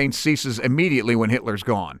campaign ceases immediately when Hitler's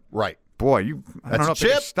gone. Right. Boy, I don't know if the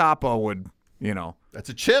Gestapo would, That's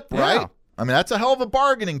a chip, right? I mean, that's a hell of a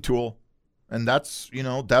bargaining tool. And that's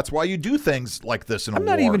why you do things like this in a war. I'm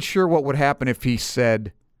not even sure what would happen if he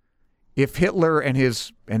said, if Hitler and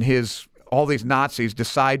his all these Nazis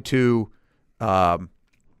decide to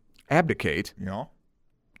abdicate,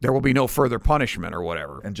 there will be no further punishment or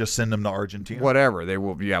whatever. And just send them to Argentina? Whatever. They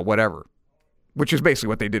will, whatever. Which is basically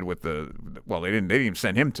what they did with they didn't even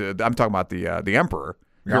send him to, I'm talking about the emperor,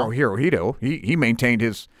 Hirohito. He maintained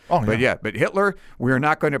his, but Hitler, we are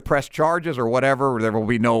not going to press charges or whatever. There will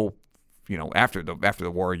be no, after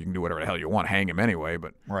the war, you can do whatever the hell you want, hang him anyway.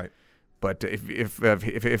 But right. But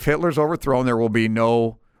if Hitler's overthrown, there will be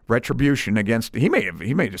no retribution against, he may have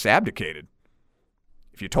just abdicated.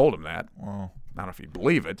 If you told him that. Well, I don't know if he'd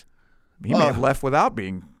believe it. He may have left without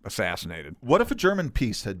being assassinated. What if a German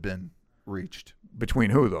peace had been reached? Between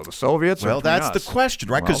who, though? The Soviets? Well, that's the question,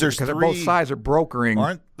 right? Because both sides are brokering.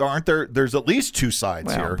 Aren't there? There's at least two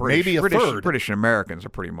sides here. Maybe a third. British and Americans are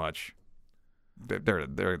pretty much they're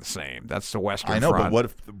the same. That's the Western Front. I know,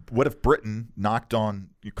 but what if Britain knocked on?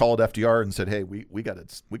 You called FDR and said, "Hey, we got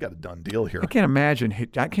a done deal here." I can't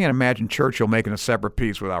imagine Churchill making a separate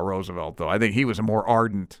peace without Roosevelt, though. I think he was a more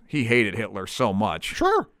ardent. He hated Hitler so much.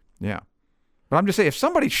 Sure. Yeah. But I'm just saying, if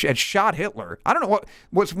somebody had shot Hitler, I don't know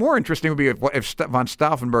what's more interesting would be if von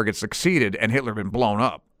Stauffenberg had succeeded and Hitler had been blown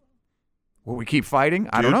up. Will we keep fighting?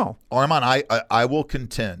 I don't know. Armand, I will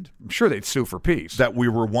contend. I'm sure they'd sue for peace. That we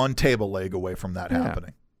were one table leg away from that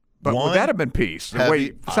happening. But would that have been peace?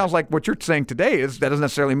 Sounds like what you're saying today is that doesn't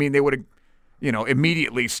necessarily mean they would have,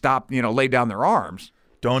 immediately stopped, laid down their arms.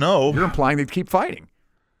 Don't know. You're implying they'd keep fighting.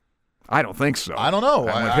 I don't think so. I don't know.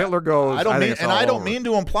 When Hitler goes, I don't mean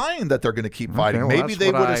to implying that they're going to keep fighting. Okay, maybe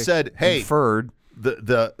they would have said, "Hey, inferred. the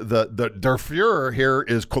der Führer here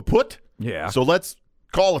is kaputt. Yeah. So let's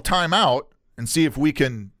call a timeout and see if we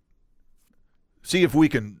can fix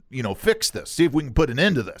this. See if we can put an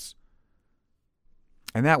end to this."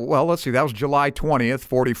 And let's see. That was July 20th,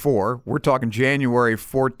 44. We're talking January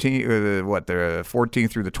 14th, the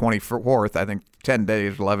 14th through the 24th. I think 10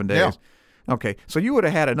 days, 11 days. Yeah. Okay, so you would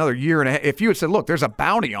have had another year and a half. If you had said, look, there's a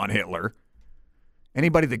bounty on Hitler,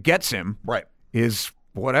 anybody that gets him is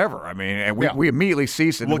whatever. I mean, and we immediately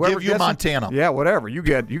cease. And we'll give you Montana. Yeah, whatever. You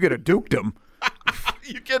get a dukedom.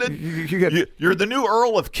 You're the new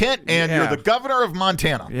Earl of Kent, and you're the governor of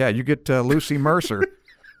Montana. Yeah, you get Lucy Mercer.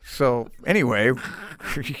 So anyway,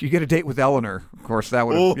 you get a date with Eleanor. Of course, that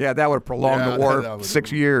would have prolonged the war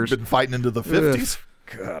 6 years. Been fighting into the 50s.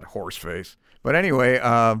 God, horse face. But anyway,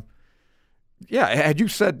 had you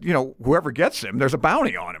said, whoever gets him, there's a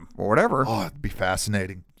bounty on him or whatever. Oh, it'd be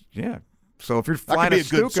fascinating. Yeah. So if you're flying a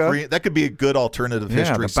Stuka, that could be a good alternative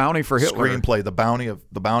history. The bounty for Hitler screenplay. The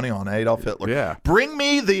bounty on Adolf Hitler. Yeah. Bring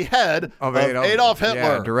me the head of Adolf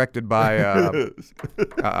Hitler. Yeah, directed by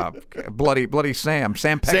Bloody Sam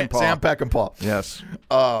Peckinpah. Sam Peckinpah. Yes.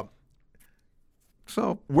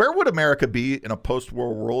 So where would America be in a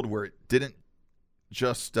post-war world where it didn't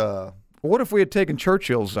just? What if we had taken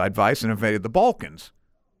Churchill's advice and invaded the Balkans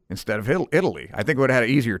instead of Italy? I think we would have had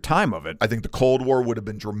an easier time of it. I think the Cold War would have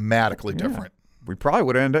been dramatically different. We probably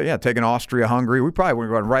would have ended up, taking Austria, Hungary. We probably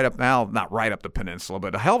would have gone not right up the peninsula,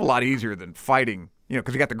 but a hell of a lot easier than fighting,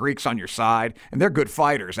 because you got the Greeks on your side, and they're good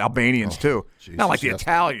fighters, Albanians too. Jesus, not like the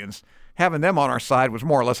Italians. Having them on our side was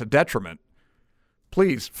more or less a detriment.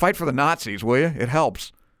 Please, fight for the Nazis, will you? It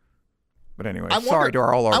helps. But anyway, sorry to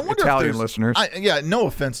all our Italian listeners. No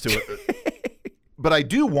offense to it. But I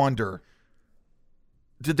do wonder,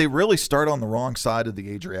 did they really start on the wrong side of the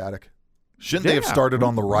Adriatic? Shouldn't they have started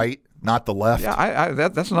on the right, not the left? Yeah,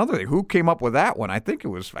 that's another thing. Who came up with that one? I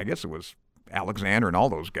guess it was Alexander and all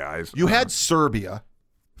those guys. You had Serbia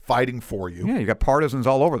fighting for you. Yeah, you got partisans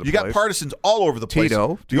all over the place. You got partisans all over the place.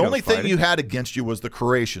 Tito's the only thing you had against you was the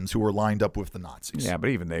Croatians who were lined up with the Nazis. Yeah, but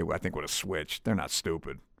even they, I think, would have switched. They're not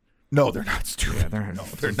stupid. No, they're not stupid. Yeah,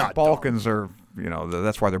 they're not. Balkans are,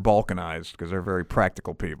 that's why they're Balkanized, because they're very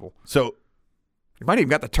practical people. So you might even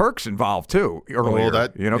got the Turks involved too earlier.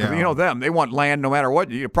 Because them, they want land no matter what.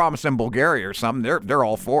 You promise them Bulgaria or something, they're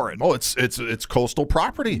all for it. Oh, it's coastal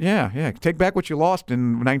property. Yeah. Take back what you lost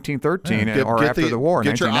in 1913 or after the war.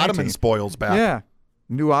 Get your Ottoman spoils back.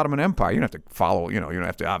 new Ottoman Empire. You don't have to follow, you don't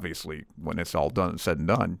have to, obviously, when it's all done, said and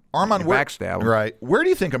done. Armand, backstab. Right. Where do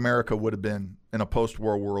you think America would have been in a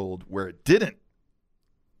post-war world where it didn't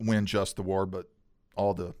win just the war, but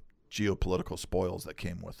all the geopolitical spoils that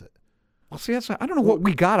came with it? Well, see, I don't know what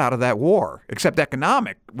we got out of that war, except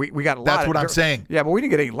economic. We got a lot. That's what I'm saying. Yeah, but we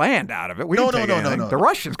didn't get any land out of it. We didn't take anything. The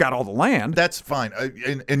Russians got all the land. That's fine.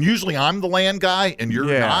 And usually I'm the land guy, and you're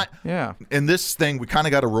not. Yeah. In this thing, we kind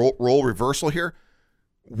of got a role reversal here.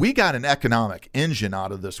 We got an economic engine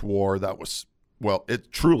out of this war that was, well,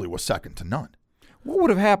 it truly was second to none. What would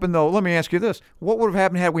have happened, though? Let me ask you this. What would have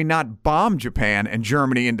happened had we not bombed Japan and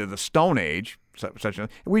Germany into the Stone Age?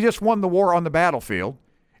 We just won the war on the battlefield,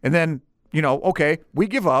 and then, okay, we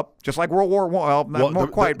give up, just like World War I. Well,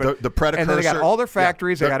 not quite, but the precursor. And then they got all their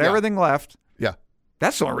factories. They got everything left. Yeah.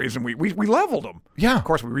 That's the only reason we leveled them. Yeah. Of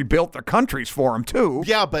course, we rebuilt their countries for them, too.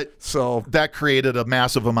 Yeah, but that created a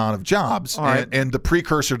massive amount of jobs. Right. And the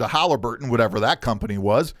precursor to Halliburton, whatever that company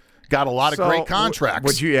was, got a lot of great contracts.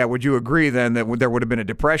 Would you agree, then, that there would have been a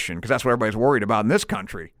depression? Because that's what everybody's worried about in this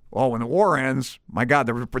country. Well, when the war ends, my God,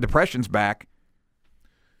 the depression's back.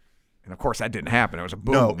 And, of course, that didn't happen. It was a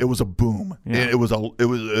boom. No, it was a boom. Yeah. It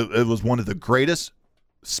was one of the greatest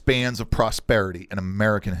spans of prosperity in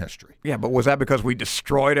American history. Yeah, but was that because we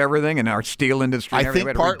destroyed everything and our steel industry? I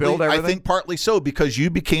think partly so, because you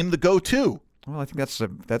became the go-to. Well, I think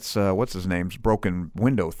that's what's his name's broken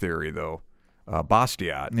window theory, though.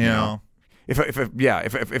 Bastiat. Yeah.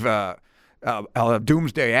 If a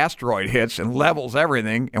doomsday asteroid hits and levels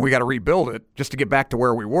everything, and we got to rebuild it just to get back to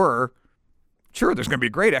where we were, sure, there's going to be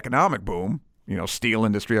a great economic boom. Steel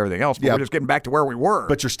industry, everything else. But we're just getting back to where we were.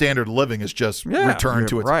 But your standard of living is just returned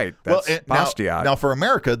to its right. That's Bastiat. Now, for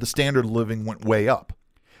America, the standard of living went way up.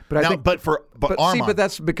 But Armand,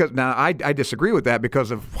 that's because now I disagree with that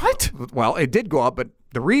because of what? Well, it did go up, but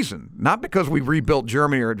the reason, not because we rebuilt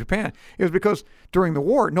Germany or Japan, it was because during the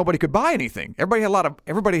war nobody could buy anything. Everybody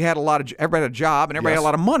had a job and everybody had a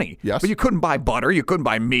lot of money. Yes. But you couldn't buy butter, you couldn't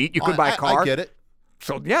buy meat, you couldn't buy a car. I get it.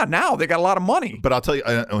 So now they got a lot of money. But I'll tell you,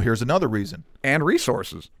 here's another reason. And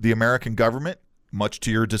resources. The American government, much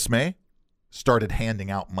to your dismay, started handing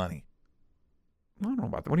out money. I don't know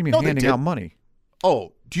about that. What do you mean handing out money?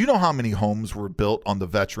 Oh, do you know how many homes were built on the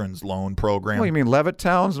Veterans Loan Program? Well, you mean Levitt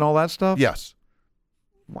towns and all that stuff? Yes.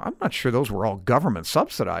 Well, I'm not sure those were all government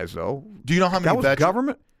subsidized, though. Do you know how many that was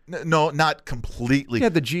government? No, not completely. You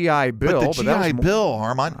had the GI Bill. But the GI Bill,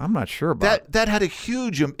 Armand. I'm not sure about that. Had a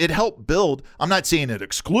huge. It helped build. I'm not saying it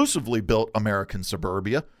exclusively built American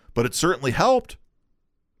suburbia, but it certainly helped.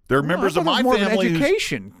 There are members of my family. An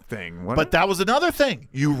education thing, but that was another thing.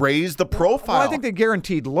 You raised the profile. Well, I think they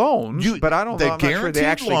guaranteed loans, but I'm not sure they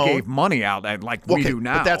actually gave money out like we do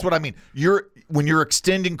now. But that's what I mean. When you're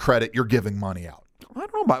extending credit, you're giving money out. I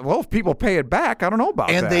don't know about. Well, if people pay it back, I don't know about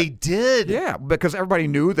that. And they did. Yeah, because everybody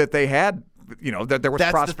knew that they had, that there was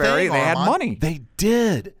prosperity. They had money. They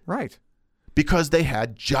did. Right. Because they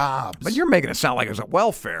had jobs. But you're making it sound like it was a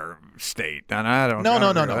welfare state, and I don't. No.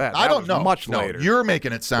 That. I don't know. Much later. You're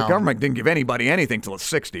making it sound. The government didn't give anybody anything till the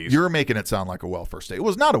 '60s. You're making it sound like a welfare state. It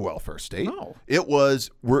was not a welfare state. No. It was.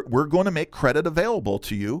 We're going to make credit available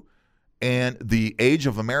to you, and the age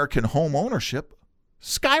of American home ownership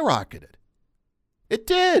skyrocketed. It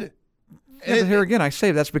did. Yeah, but here again, I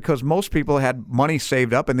say that's because most people had money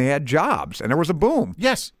saved up and they had jobs, and there was a boom.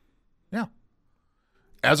 Yes. Yeah.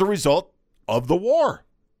 As a result of the war.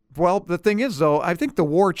 Well, the thing is, though, I think the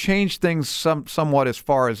war changed things somewhat as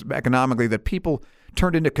far as economically, that people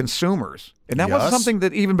turned into consumers. And that was something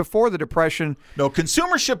that even before the Depression. No,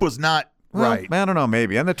 consumership was not right. I don't know,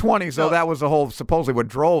 maybe. In the 20s, though, that was supposedly what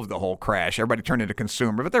drove the whole crash. Everybody turned into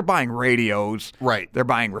consumer. But they're buying radios. Right. They're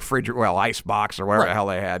buying icebox or whatever the hell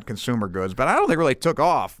they had, consumer goods. But I don't think it really took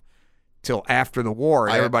off till after the war.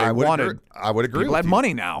 Everybody wanted. I would agree. People had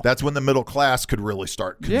money now. That's when the middle class could really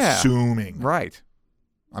start consuming. Yeah, right.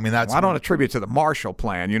 I mean, that's. Well, I don't attribute to the Marshall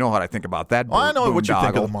Plan. You know what I think about that. I know what you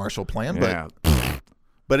think of the Marshall Plan,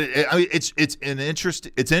 but it's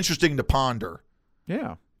interesting to ponder.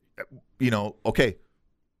 Yeah. Okay.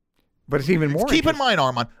 But it's even more. Keep in mind,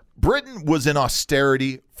 Armand, Britain was in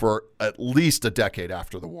austerity for at least a decade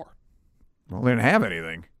after the war. Well, they didn't have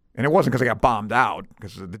anything. And it wasn't because they got bombed out,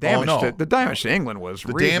 because the damage to England was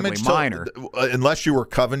reasonably minor. Unless you were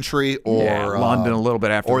Coventry or London a little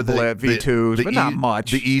bit after or the V2s, but not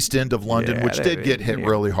much. The east end of London, which did get hit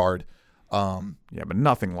really hard. But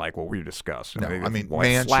nothing like what we discussed. No,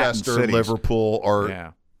 Manchester, Liverpool,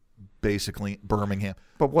 or basically Birmingham.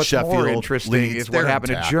 But what's Sheffield, more interesting Leeds, is what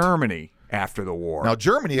happened to Germany after the war. Now,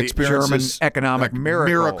 Germany experiences German economic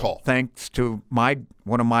miracle, thanks to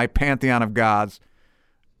one of my pantheon of gods,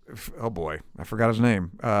 oh boy, I forgot his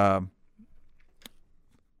name.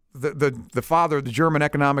 The father of the German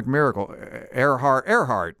economic miracle,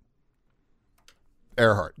 Erhard.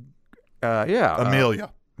 Yeah.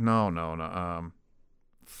 Amelia. No.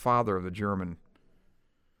 Father of the German.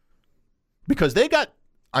 Because they got,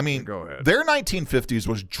 Go ahead. Their 1950s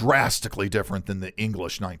was drastically different than the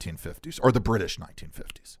English 1950s or the British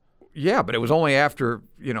 1950s. Yeah, but it was only after,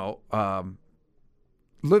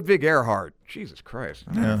 Ludwig Erhard. Jesus Christ.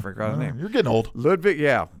 I forgot his name. You're getting old. Ludwig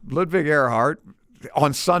Erhard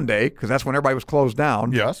on Sunday, because that's when everybody was closed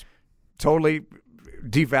down. Yes. Totally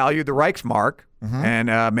devalued the Reichsmark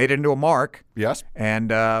and made it into a mark. Yes. And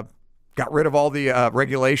got rid of all the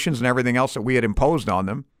regulations and everything else that we had imposed on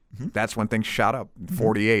them. Mm-hmm. That's when things shot up.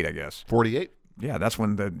 48, I guess. 48? Yeah, that's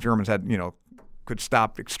when the Germans had, could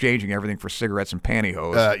stop exchanging everything for cigarettes and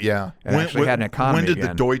pantyhose. Yeah. And actually had an economy When did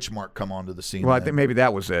again. the Deutschmark come onto the scene? Well, I think maybe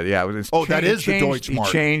that was it. Yeah, it was. That is the Deutschmark.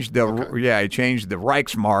 He changed he changed the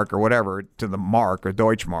Reichsmark or whatever to the Mark or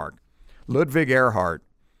Deutschmark. Ludwig Erhard.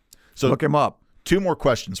 So look him up. 2 more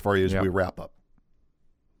questions for you as we wrap up.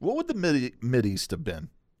 What would the Mideast have been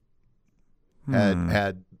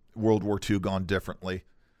had World War II gone differently?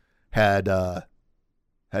 Had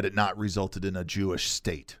it not resulted in a Jewish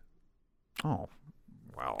state? Oh,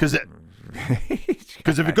 well. Because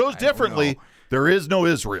if it goes differently, there is no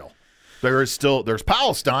Israel. There's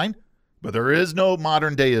Palestine, but there is no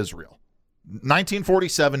modern day Israel.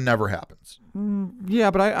 1947 never happens. Yeah,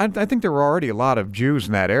 but I think there were already a lot of Jews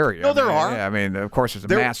in that area. No, there are. Yeah, of course, it's a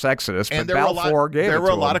mass exodus. And but Balfour gave it to them. There were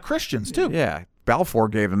a lot of Christians too. Yeah, Balfour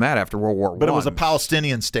gave them that after World War I. But it was a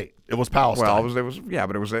Palestinian state. It was Palestine. Well,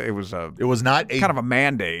 it was not kind of a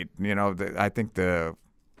mandate. I think the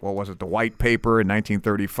White Paper in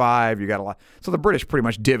 1935. You got a lot. So the British pretty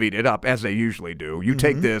much divvied it up as they usually do. You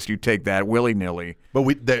take this, you take that, willy nilly. But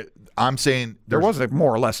I'm saying there was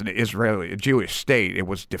more or less a Jewish state. It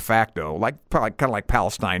was de facto, kind of like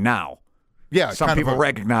Palestine now. Yeah, some people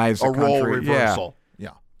recognize a the role country. reversal.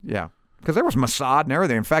 Yeah. Because there was Mossad and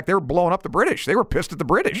everything. In fact, they were blowing up the British. They were pissed at the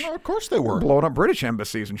British. No, of course they were. Blowing up British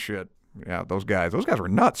embassies and shit. Yeah, those guys were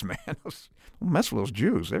nuts, man. Don't mess with those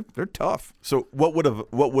Jews. They're tough. So what would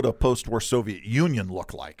a post-war Soviet Union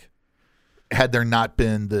look like had there not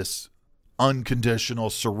been this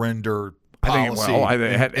unconditional surrender policy?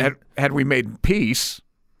 Had we made peace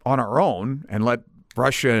on our own and let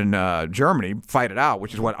Russia and Germany fight it out,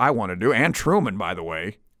 which is what I want to do, and Truman, by the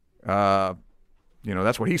way.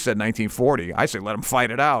 That's what he said in 1940. I say let him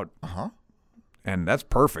fight it out. And that's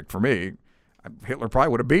perfect for me. Hitler probably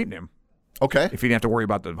would have beaten him. Okay. If he didn't have to worry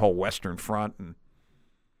about the whole Western Front.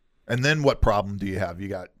 And then what problem do you have? You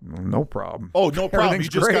got no problem. Oh, no problem.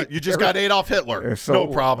 You just got Adolf Hitler. So, no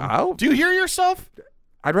problem. Do you hear yourself?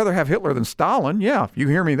 I'd rather have Hitler than Stalin. Yeah, you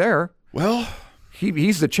hear me there. Well,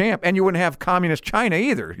 he's the champ, and you wouldn't have communist China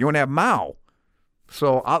either. You wouldn't have Mao.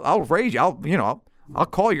 So I'll raise you. I'll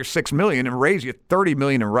call your 6 million and raise you 30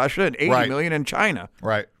 million in Russia and 80 million in China.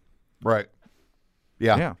 Right.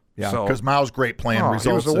 Yeah. Because Mao's great plan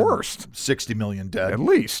results was the worst. in 60 million dead. At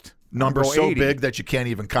least. Numbers so big that you can't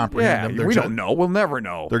even comprehend them. We don't know. We'll never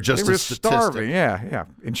know. They're just a statistic. Starving. Yeah.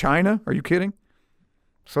 In China? Are you kidding?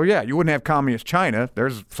 So, yeah, you wouldn't have communist China.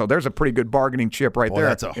 There's a pretty good bargaining chip right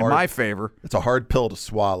there in my favor. It's a hard pill to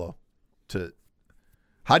swallow.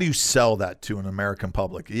 How do you sell that to an American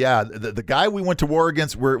public? Yeah, the guy we went to war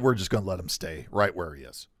against, we're just going to let him stay right where he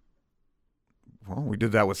is. Well, we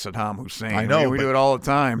did that with Saddam Hussein. I know. We do it all the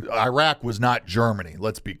time. Iraq was not Germany,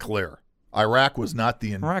 let's be clear. Iraq was not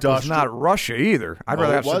the industrial. Iraq was not Russia either. I'd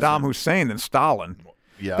rather have Saddam Hussein than Stalin.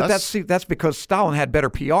 Yes. But that's because Stalin had better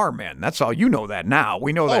PR men. That's all. You know that now.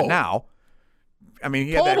 We know that now. I mean,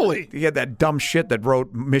 he had that dumb shit that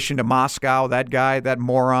wrote Mission to Moscow, that guy, that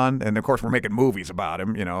moron. And, of course, we're making movies about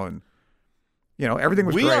him, and everything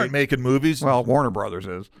was great. We aren't making movies. Well, Warner Brothers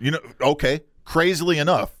is. Okay. Crazily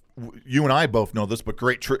enough, you and I both know this, but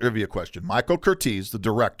great trivia question. Michael Curtiz, the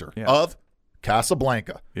director of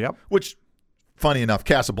Casablanca. Yep. Which, funny enough,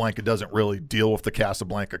 Casablanca doesn't really deal with the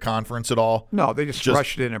Casablanca Conference at all. No, they just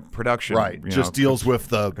rushed it into production. Right. Just deals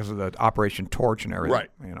with because of the Operation Torch and everything.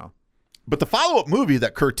 Right. But the follow-up movie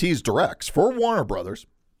that Curtiz directs for Warner Brothers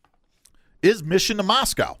is Mission to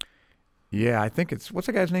Moscow. Yeah, I think what's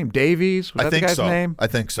the guy's name? Davies? Was that the guy's name? I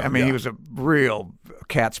think so. I mean, he was a real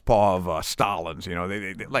cat's paw of Stalin's.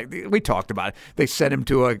 We talked about it. They sent him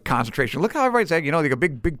to a concentration. Look how everybody's like, they got a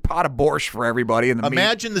big pot of borscht for everybody. And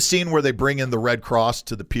imagine the scene where they bring in the Red Cross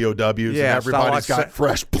to the POWs and everybody's got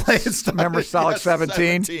fresh plates. Remember Stalag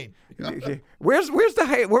 17? Where's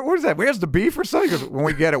the beef or something? Because when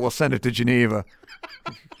we get it, we'll send it to Geneva.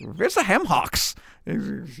 Where's the Hemhawks?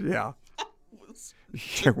 Yeah.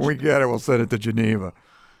 When we get it, we'll send it to Geneva.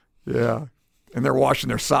 Yeah. And they're washing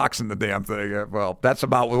their socks in the damn thing. Well, that's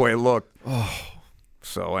about the way it looked. Oh.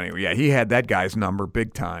 So anyway, yeah, he had that guy's number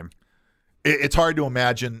big time. It's hard to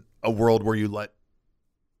imagine a world where you let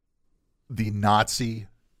the Nazi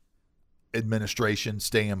administration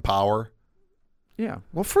stay in power. Yeah.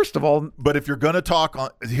 Well, first of all, but if you're going to talk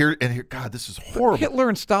on here, God, this is horrible. Hitler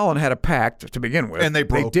and Stalin had a pact to begin with, and they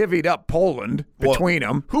divvied up Poland between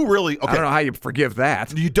them. Who really? Okay. I don't know how you forgive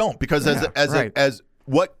that. You don't, because as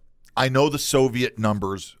what I know, the Soviet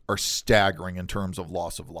numbers are staggering in terms of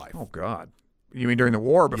loss of life. Oh God, you mean during the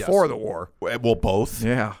war, before the war? Well, both.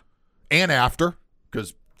 Yeah, and after,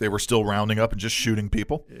 because they were still rounding up and just shooting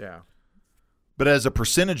people. Yeah. But as a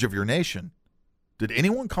percentage of your nation, did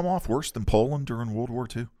anyone come off worse than Poland during World War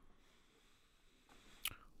II?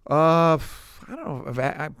 I don't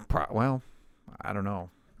know. I don't know.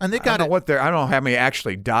 And they got I don't know how many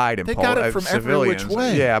actually died in Poland. They got it from civilians. Every which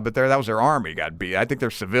way. Yeah, but that was their army got beat. I think they're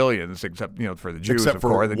civilians, except for the Jews, except of for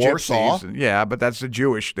course, the Warsaw. Gypsies. Yeah, but that's the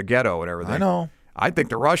Jewish, the ghetto, and everything. I know. I think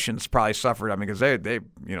the Russians probably suffered. I mean, because they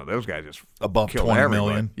those guys just above killed 20 everybody.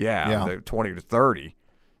 million. Yeah, they're 20 to 30.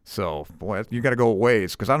 So, boy, you got to go a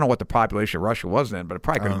ways, because I don't know what the population of Russia was then, but it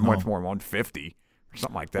probably could have been much more than 150 or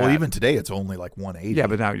something like that. Well, even today it's only like 180. Yeah,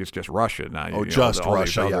 but now it's just Russia. Now, just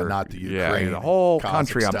Russia, not the Ukraine. Yeah, the whole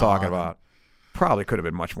country I'm talking about. Probably could have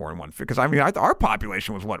been much more than 150. Because, I mean, our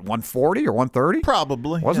population was, 140 or 130?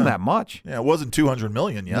 Probably. Wasn't that much. Yeah, it wasn't 200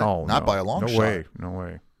 million yet. No, not by a long shot. No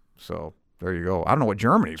way. So, there you go. I don't know what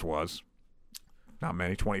Germany's was. Not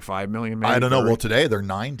many, 25 million maybe. I don't know. 30. Well, today they're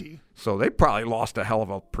 90. So they probably lost a hell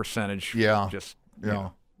of a percentage. Yeah.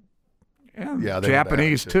 And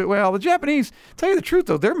Japanese too. Well, the Japanese, tell you the truth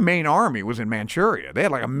though, their main army was in Manchuria. They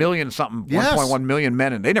had like 1.1 million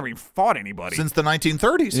men, and they never even fought anybody. Since the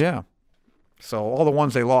 1930s. Yeah. So all the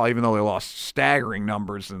ones they lost, even though they lost staggering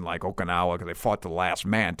numbers in like Okinawa because they fought to the last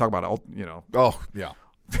man. Talk about, Oh, yeah.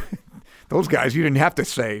 Those guys, you didn't have to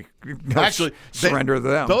say, actually, surrender to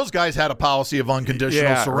them. Those guys had a policy of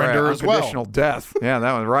unconditional surrender as well. Unconditional death. Yeah,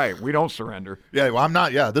 that was right. We don't surrender. Yeah, well, I'm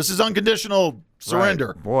not. Yeah, this is unconditional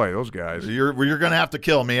surrender. Right. Boy, those guys. You're going to have to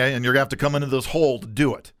kill me, and you're going to have to come into this hole to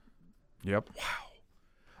do it. Yep. Wow.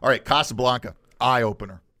 All right, Casablanca,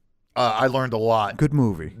 eye-opener. I learned a lot. Good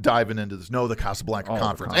movie. Diving into this. No, the Casablanca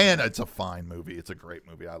Conference. And it's a fine movie. It's a great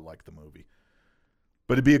movie. I like the movie.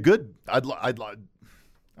 But it'd be a good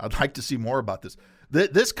I'd like to see more about this.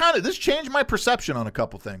 This changed my perception on a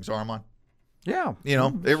couple things, Armand. Yeah.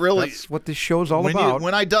 It really. That's what this show's all about.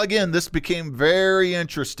 When I dug in, this became very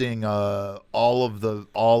interesting. All of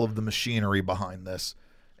the machinery behind this,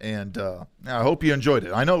 and I hope you enjoyed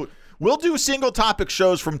it. I know we'll do single topic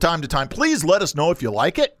shows from time to time. Please let us know if you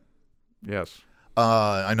like it. Yes.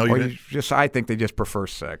 I know I think they just prefer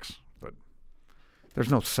sex, but there's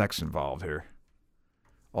no sex involved here.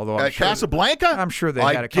 Although at Casablanca, I'm sure they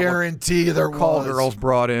had a couple. I guarantee there was. Call girls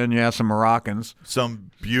brought in, some Moroccans, some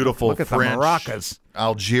beautiful Look at French, the Moroccans,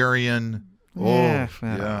 Algerian. Yeah.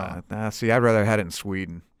 See, I'd rather have had it in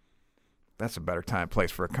Sweden. That's a better place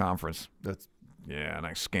for a conference. A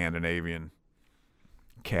nice Scandinavian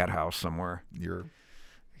cat house somewhere.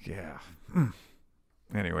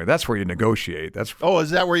 Anyway, that's where you negotiate. Is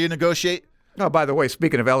that where you negotiate? Oh, by the way,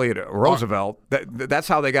 speaking of Elliot Roosevelt, that's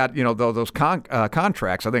how they got those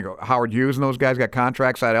contracts. I think Howard Hughes and those guys got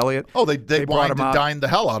contracts at Elliot. Oh, they wanted to dine the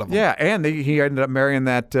hell out of him. Yeah, and he ended up marrying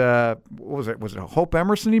that. What was it? Was it Hope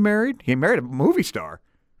Emerson? He married a movie star.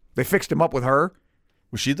 They fixed him up with her.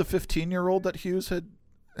 Was she the 15-year-old that Hughes had?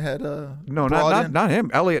 No, not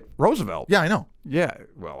him. Elliot Roosevelt. Yeah, I know. Yeah,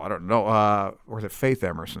 well, I don't know. Or was it Faith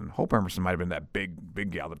Emerson? Hope Emerson might have been that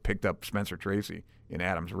big gal that picked up Spencer Tracy in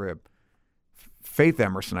Adam's Rib. Faith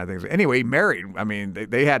Emerson, I think. Anyway, he married. I mean,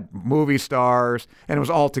 they had movie stars, and it was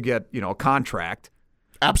all to get a contract.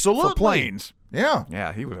 Absolutely. For planes. Yeah.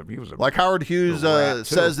 Yeah, he was a like Howard Hughes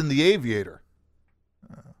says in The Aviator.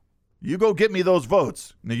 You go get me those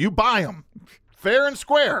votes. Now you buy them, fair and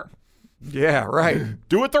square. Yeah, right.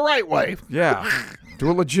 Do it the right way. Yeah, do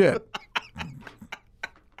it legit.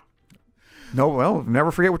 No, well,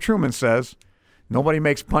 never forget what Truman says. Nobody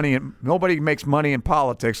makes money in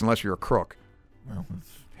politics unless you're a crook. Well,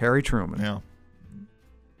 Harry Truman. Yeah.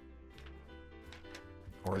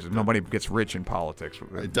 Or is it nobody gets rich in politics?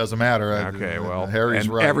 It doesn't matter. Okay, well, Harry's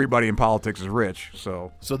right. Everybody in politics is rich,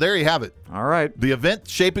 so there you have it. All right. The event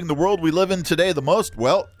shaping the world we live in today the most,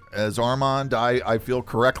 well, as Armand, I feel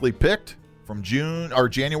correctly picked, from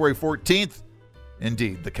January 14th,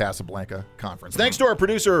 indeed, the Casablanca Conference. Thanks to our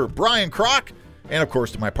producer, Brian Kroc, and, of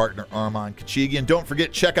course, to my partner, Armand Kachigian. Don't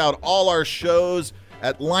forget, check out all our shows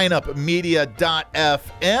at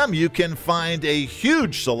lineupmedia.fm. You can find a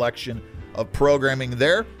huge selection of programming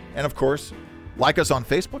there. And of course, like us on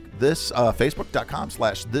Facebook,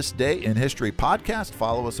 facebook.com/thisdayinhistory podcast.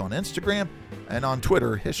 Follow us on Instagram and on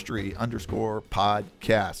Twitter,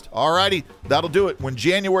 history_podcast. All righty, that'll do it. When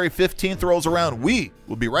January 15th rolls around, we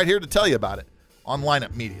will be right here to tell you about it on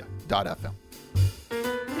lineupmedia.fm.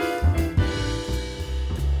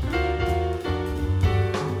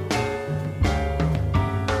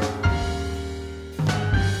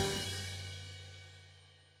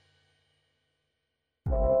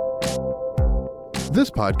 This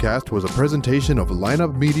podcast was a presentation of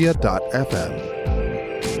lineupmedia.fm.